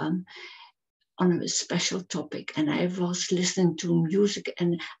on a special topic, and I was listening to music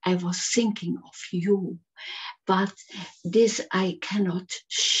and I was thinking of you, but this I cannot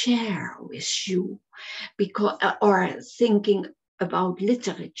share with you because, or thinking about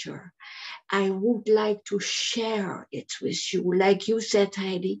literature. I would like to share it with you. Like you said,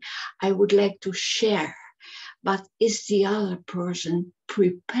 Heidi, I would like to share, but is the other person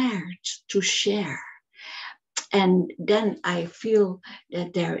prepared to share? And then I feel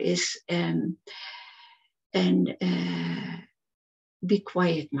that there is, be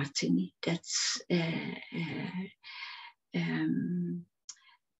quiet, Martini. That's,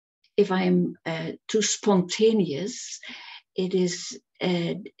 if I'm too spontaneous, it is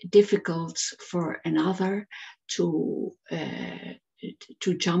difficult for another to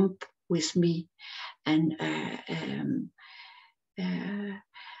jump with me, and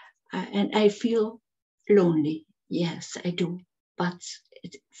I feel lonely. Yes, I do. But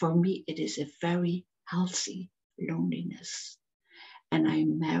for me, it is a very healthy loneliness. And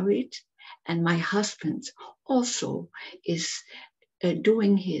I'm married, and my husband also is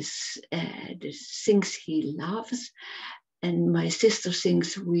doing the things he loves. And my sister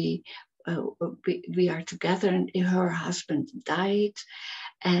thinks we are together, and her husband died.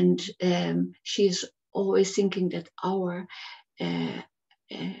 And she is always thinking that our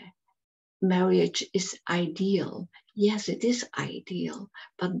marriage is ideal. Yes, it is ideal,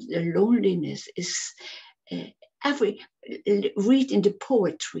 but the loneliness is read in the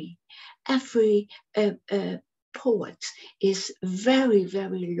poetry, every poet is very,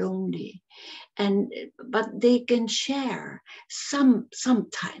 very lonely, but they can share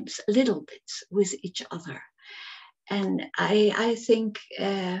sometimes a little bit with each other. And I think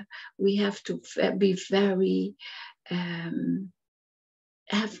we have to be very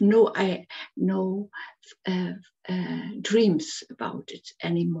have no dreams about it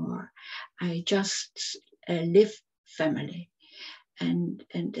anymore. I just live family, and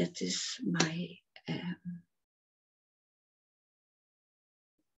that is my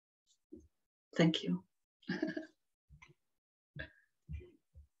thank you.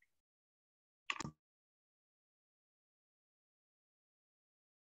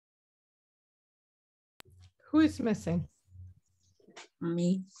 Who is missing?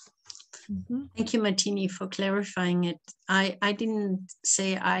 Me. Mm-hmm. Thank you, Martini, for clarifying it. I didn't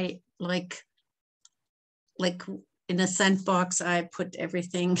say I like in a sandbox. I put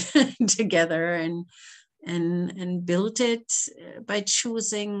everything together and built it by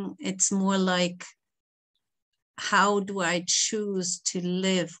choosing. It's more like, how do I choose to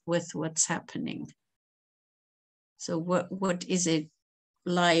live with what's happening? So what is it?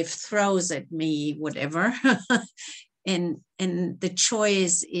 Life throws at me, whatever. And the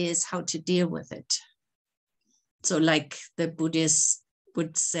choice is how to deal with it. So like the Buddhists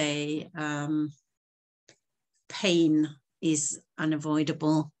would say, pain is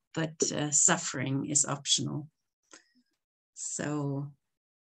unavoidable, but suffering is optional. So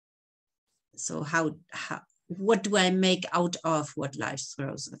what do I make out of what life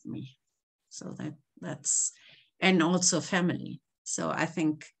throws at me? So that's, and also family. So I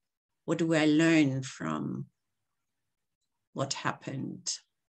think, what do I learn from what happened?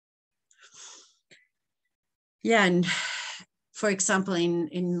 Yeah, and for example,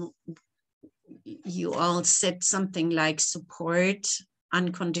 in you all said something like support,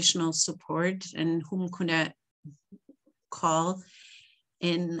 unconditional support, and whom could I call?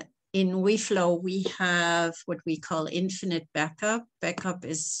 In WeFlow, we have what we call infinite backup. Backup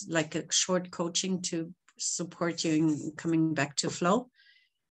is like a short coaching to support you in coming back to flow.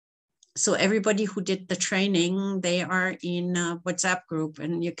 So everybody who did the training, they are in a WhatsApp group,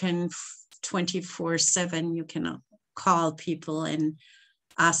 and you can 24/7, you can call people and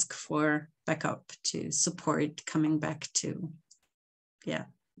ask for backup to support coming back to, yeah,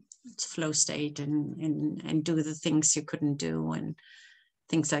 flow state and do the things you couldn't do and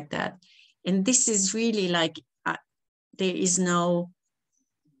things like that. And this is really like, there is no,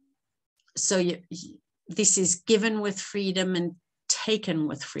 so this is given with freedom and taken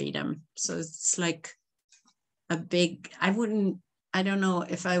with freedom. So it's like a big, I don't know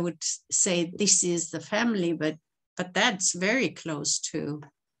if I would say this is the family, but that's very close to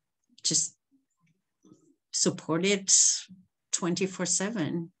just support it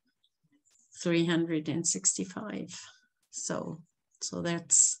 24/7, 365. So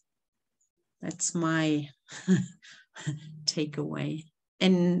that's my takeaway.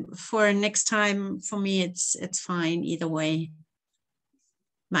 And for next time, for me, it's fine either way.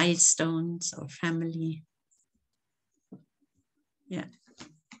 Milestones or family. Yeah.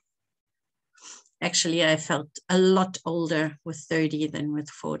 actually I felt a lot older with 30 than with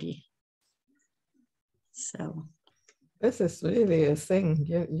 40. So this is really a thing.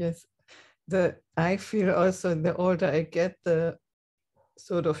 Yes, I feel also the older I get, the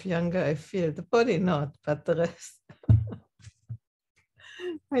sort of younger I feel. The body not, but the rest.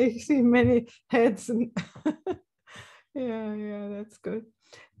 I see many heads and yeah, that's good.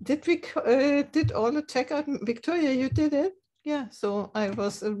 Did we did all the checkout? Victoria, you did it? Yeah, so I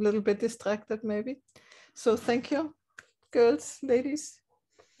was a little bit distracted maybe. So thank you, girls, ladies.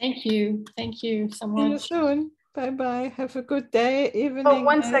 Thank you so much. See you soon. Bye-bye. Have a good day, evening. Oh,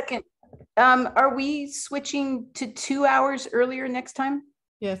 1 second. Are we switching to 2 hours earlier next time?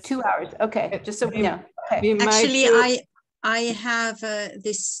 Yes. 2 hours. Okay, just so we know. Okay. Actually, I have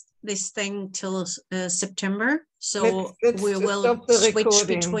this thing till September, so let's we will switch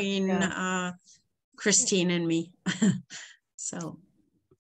between yeah. Christine and me. So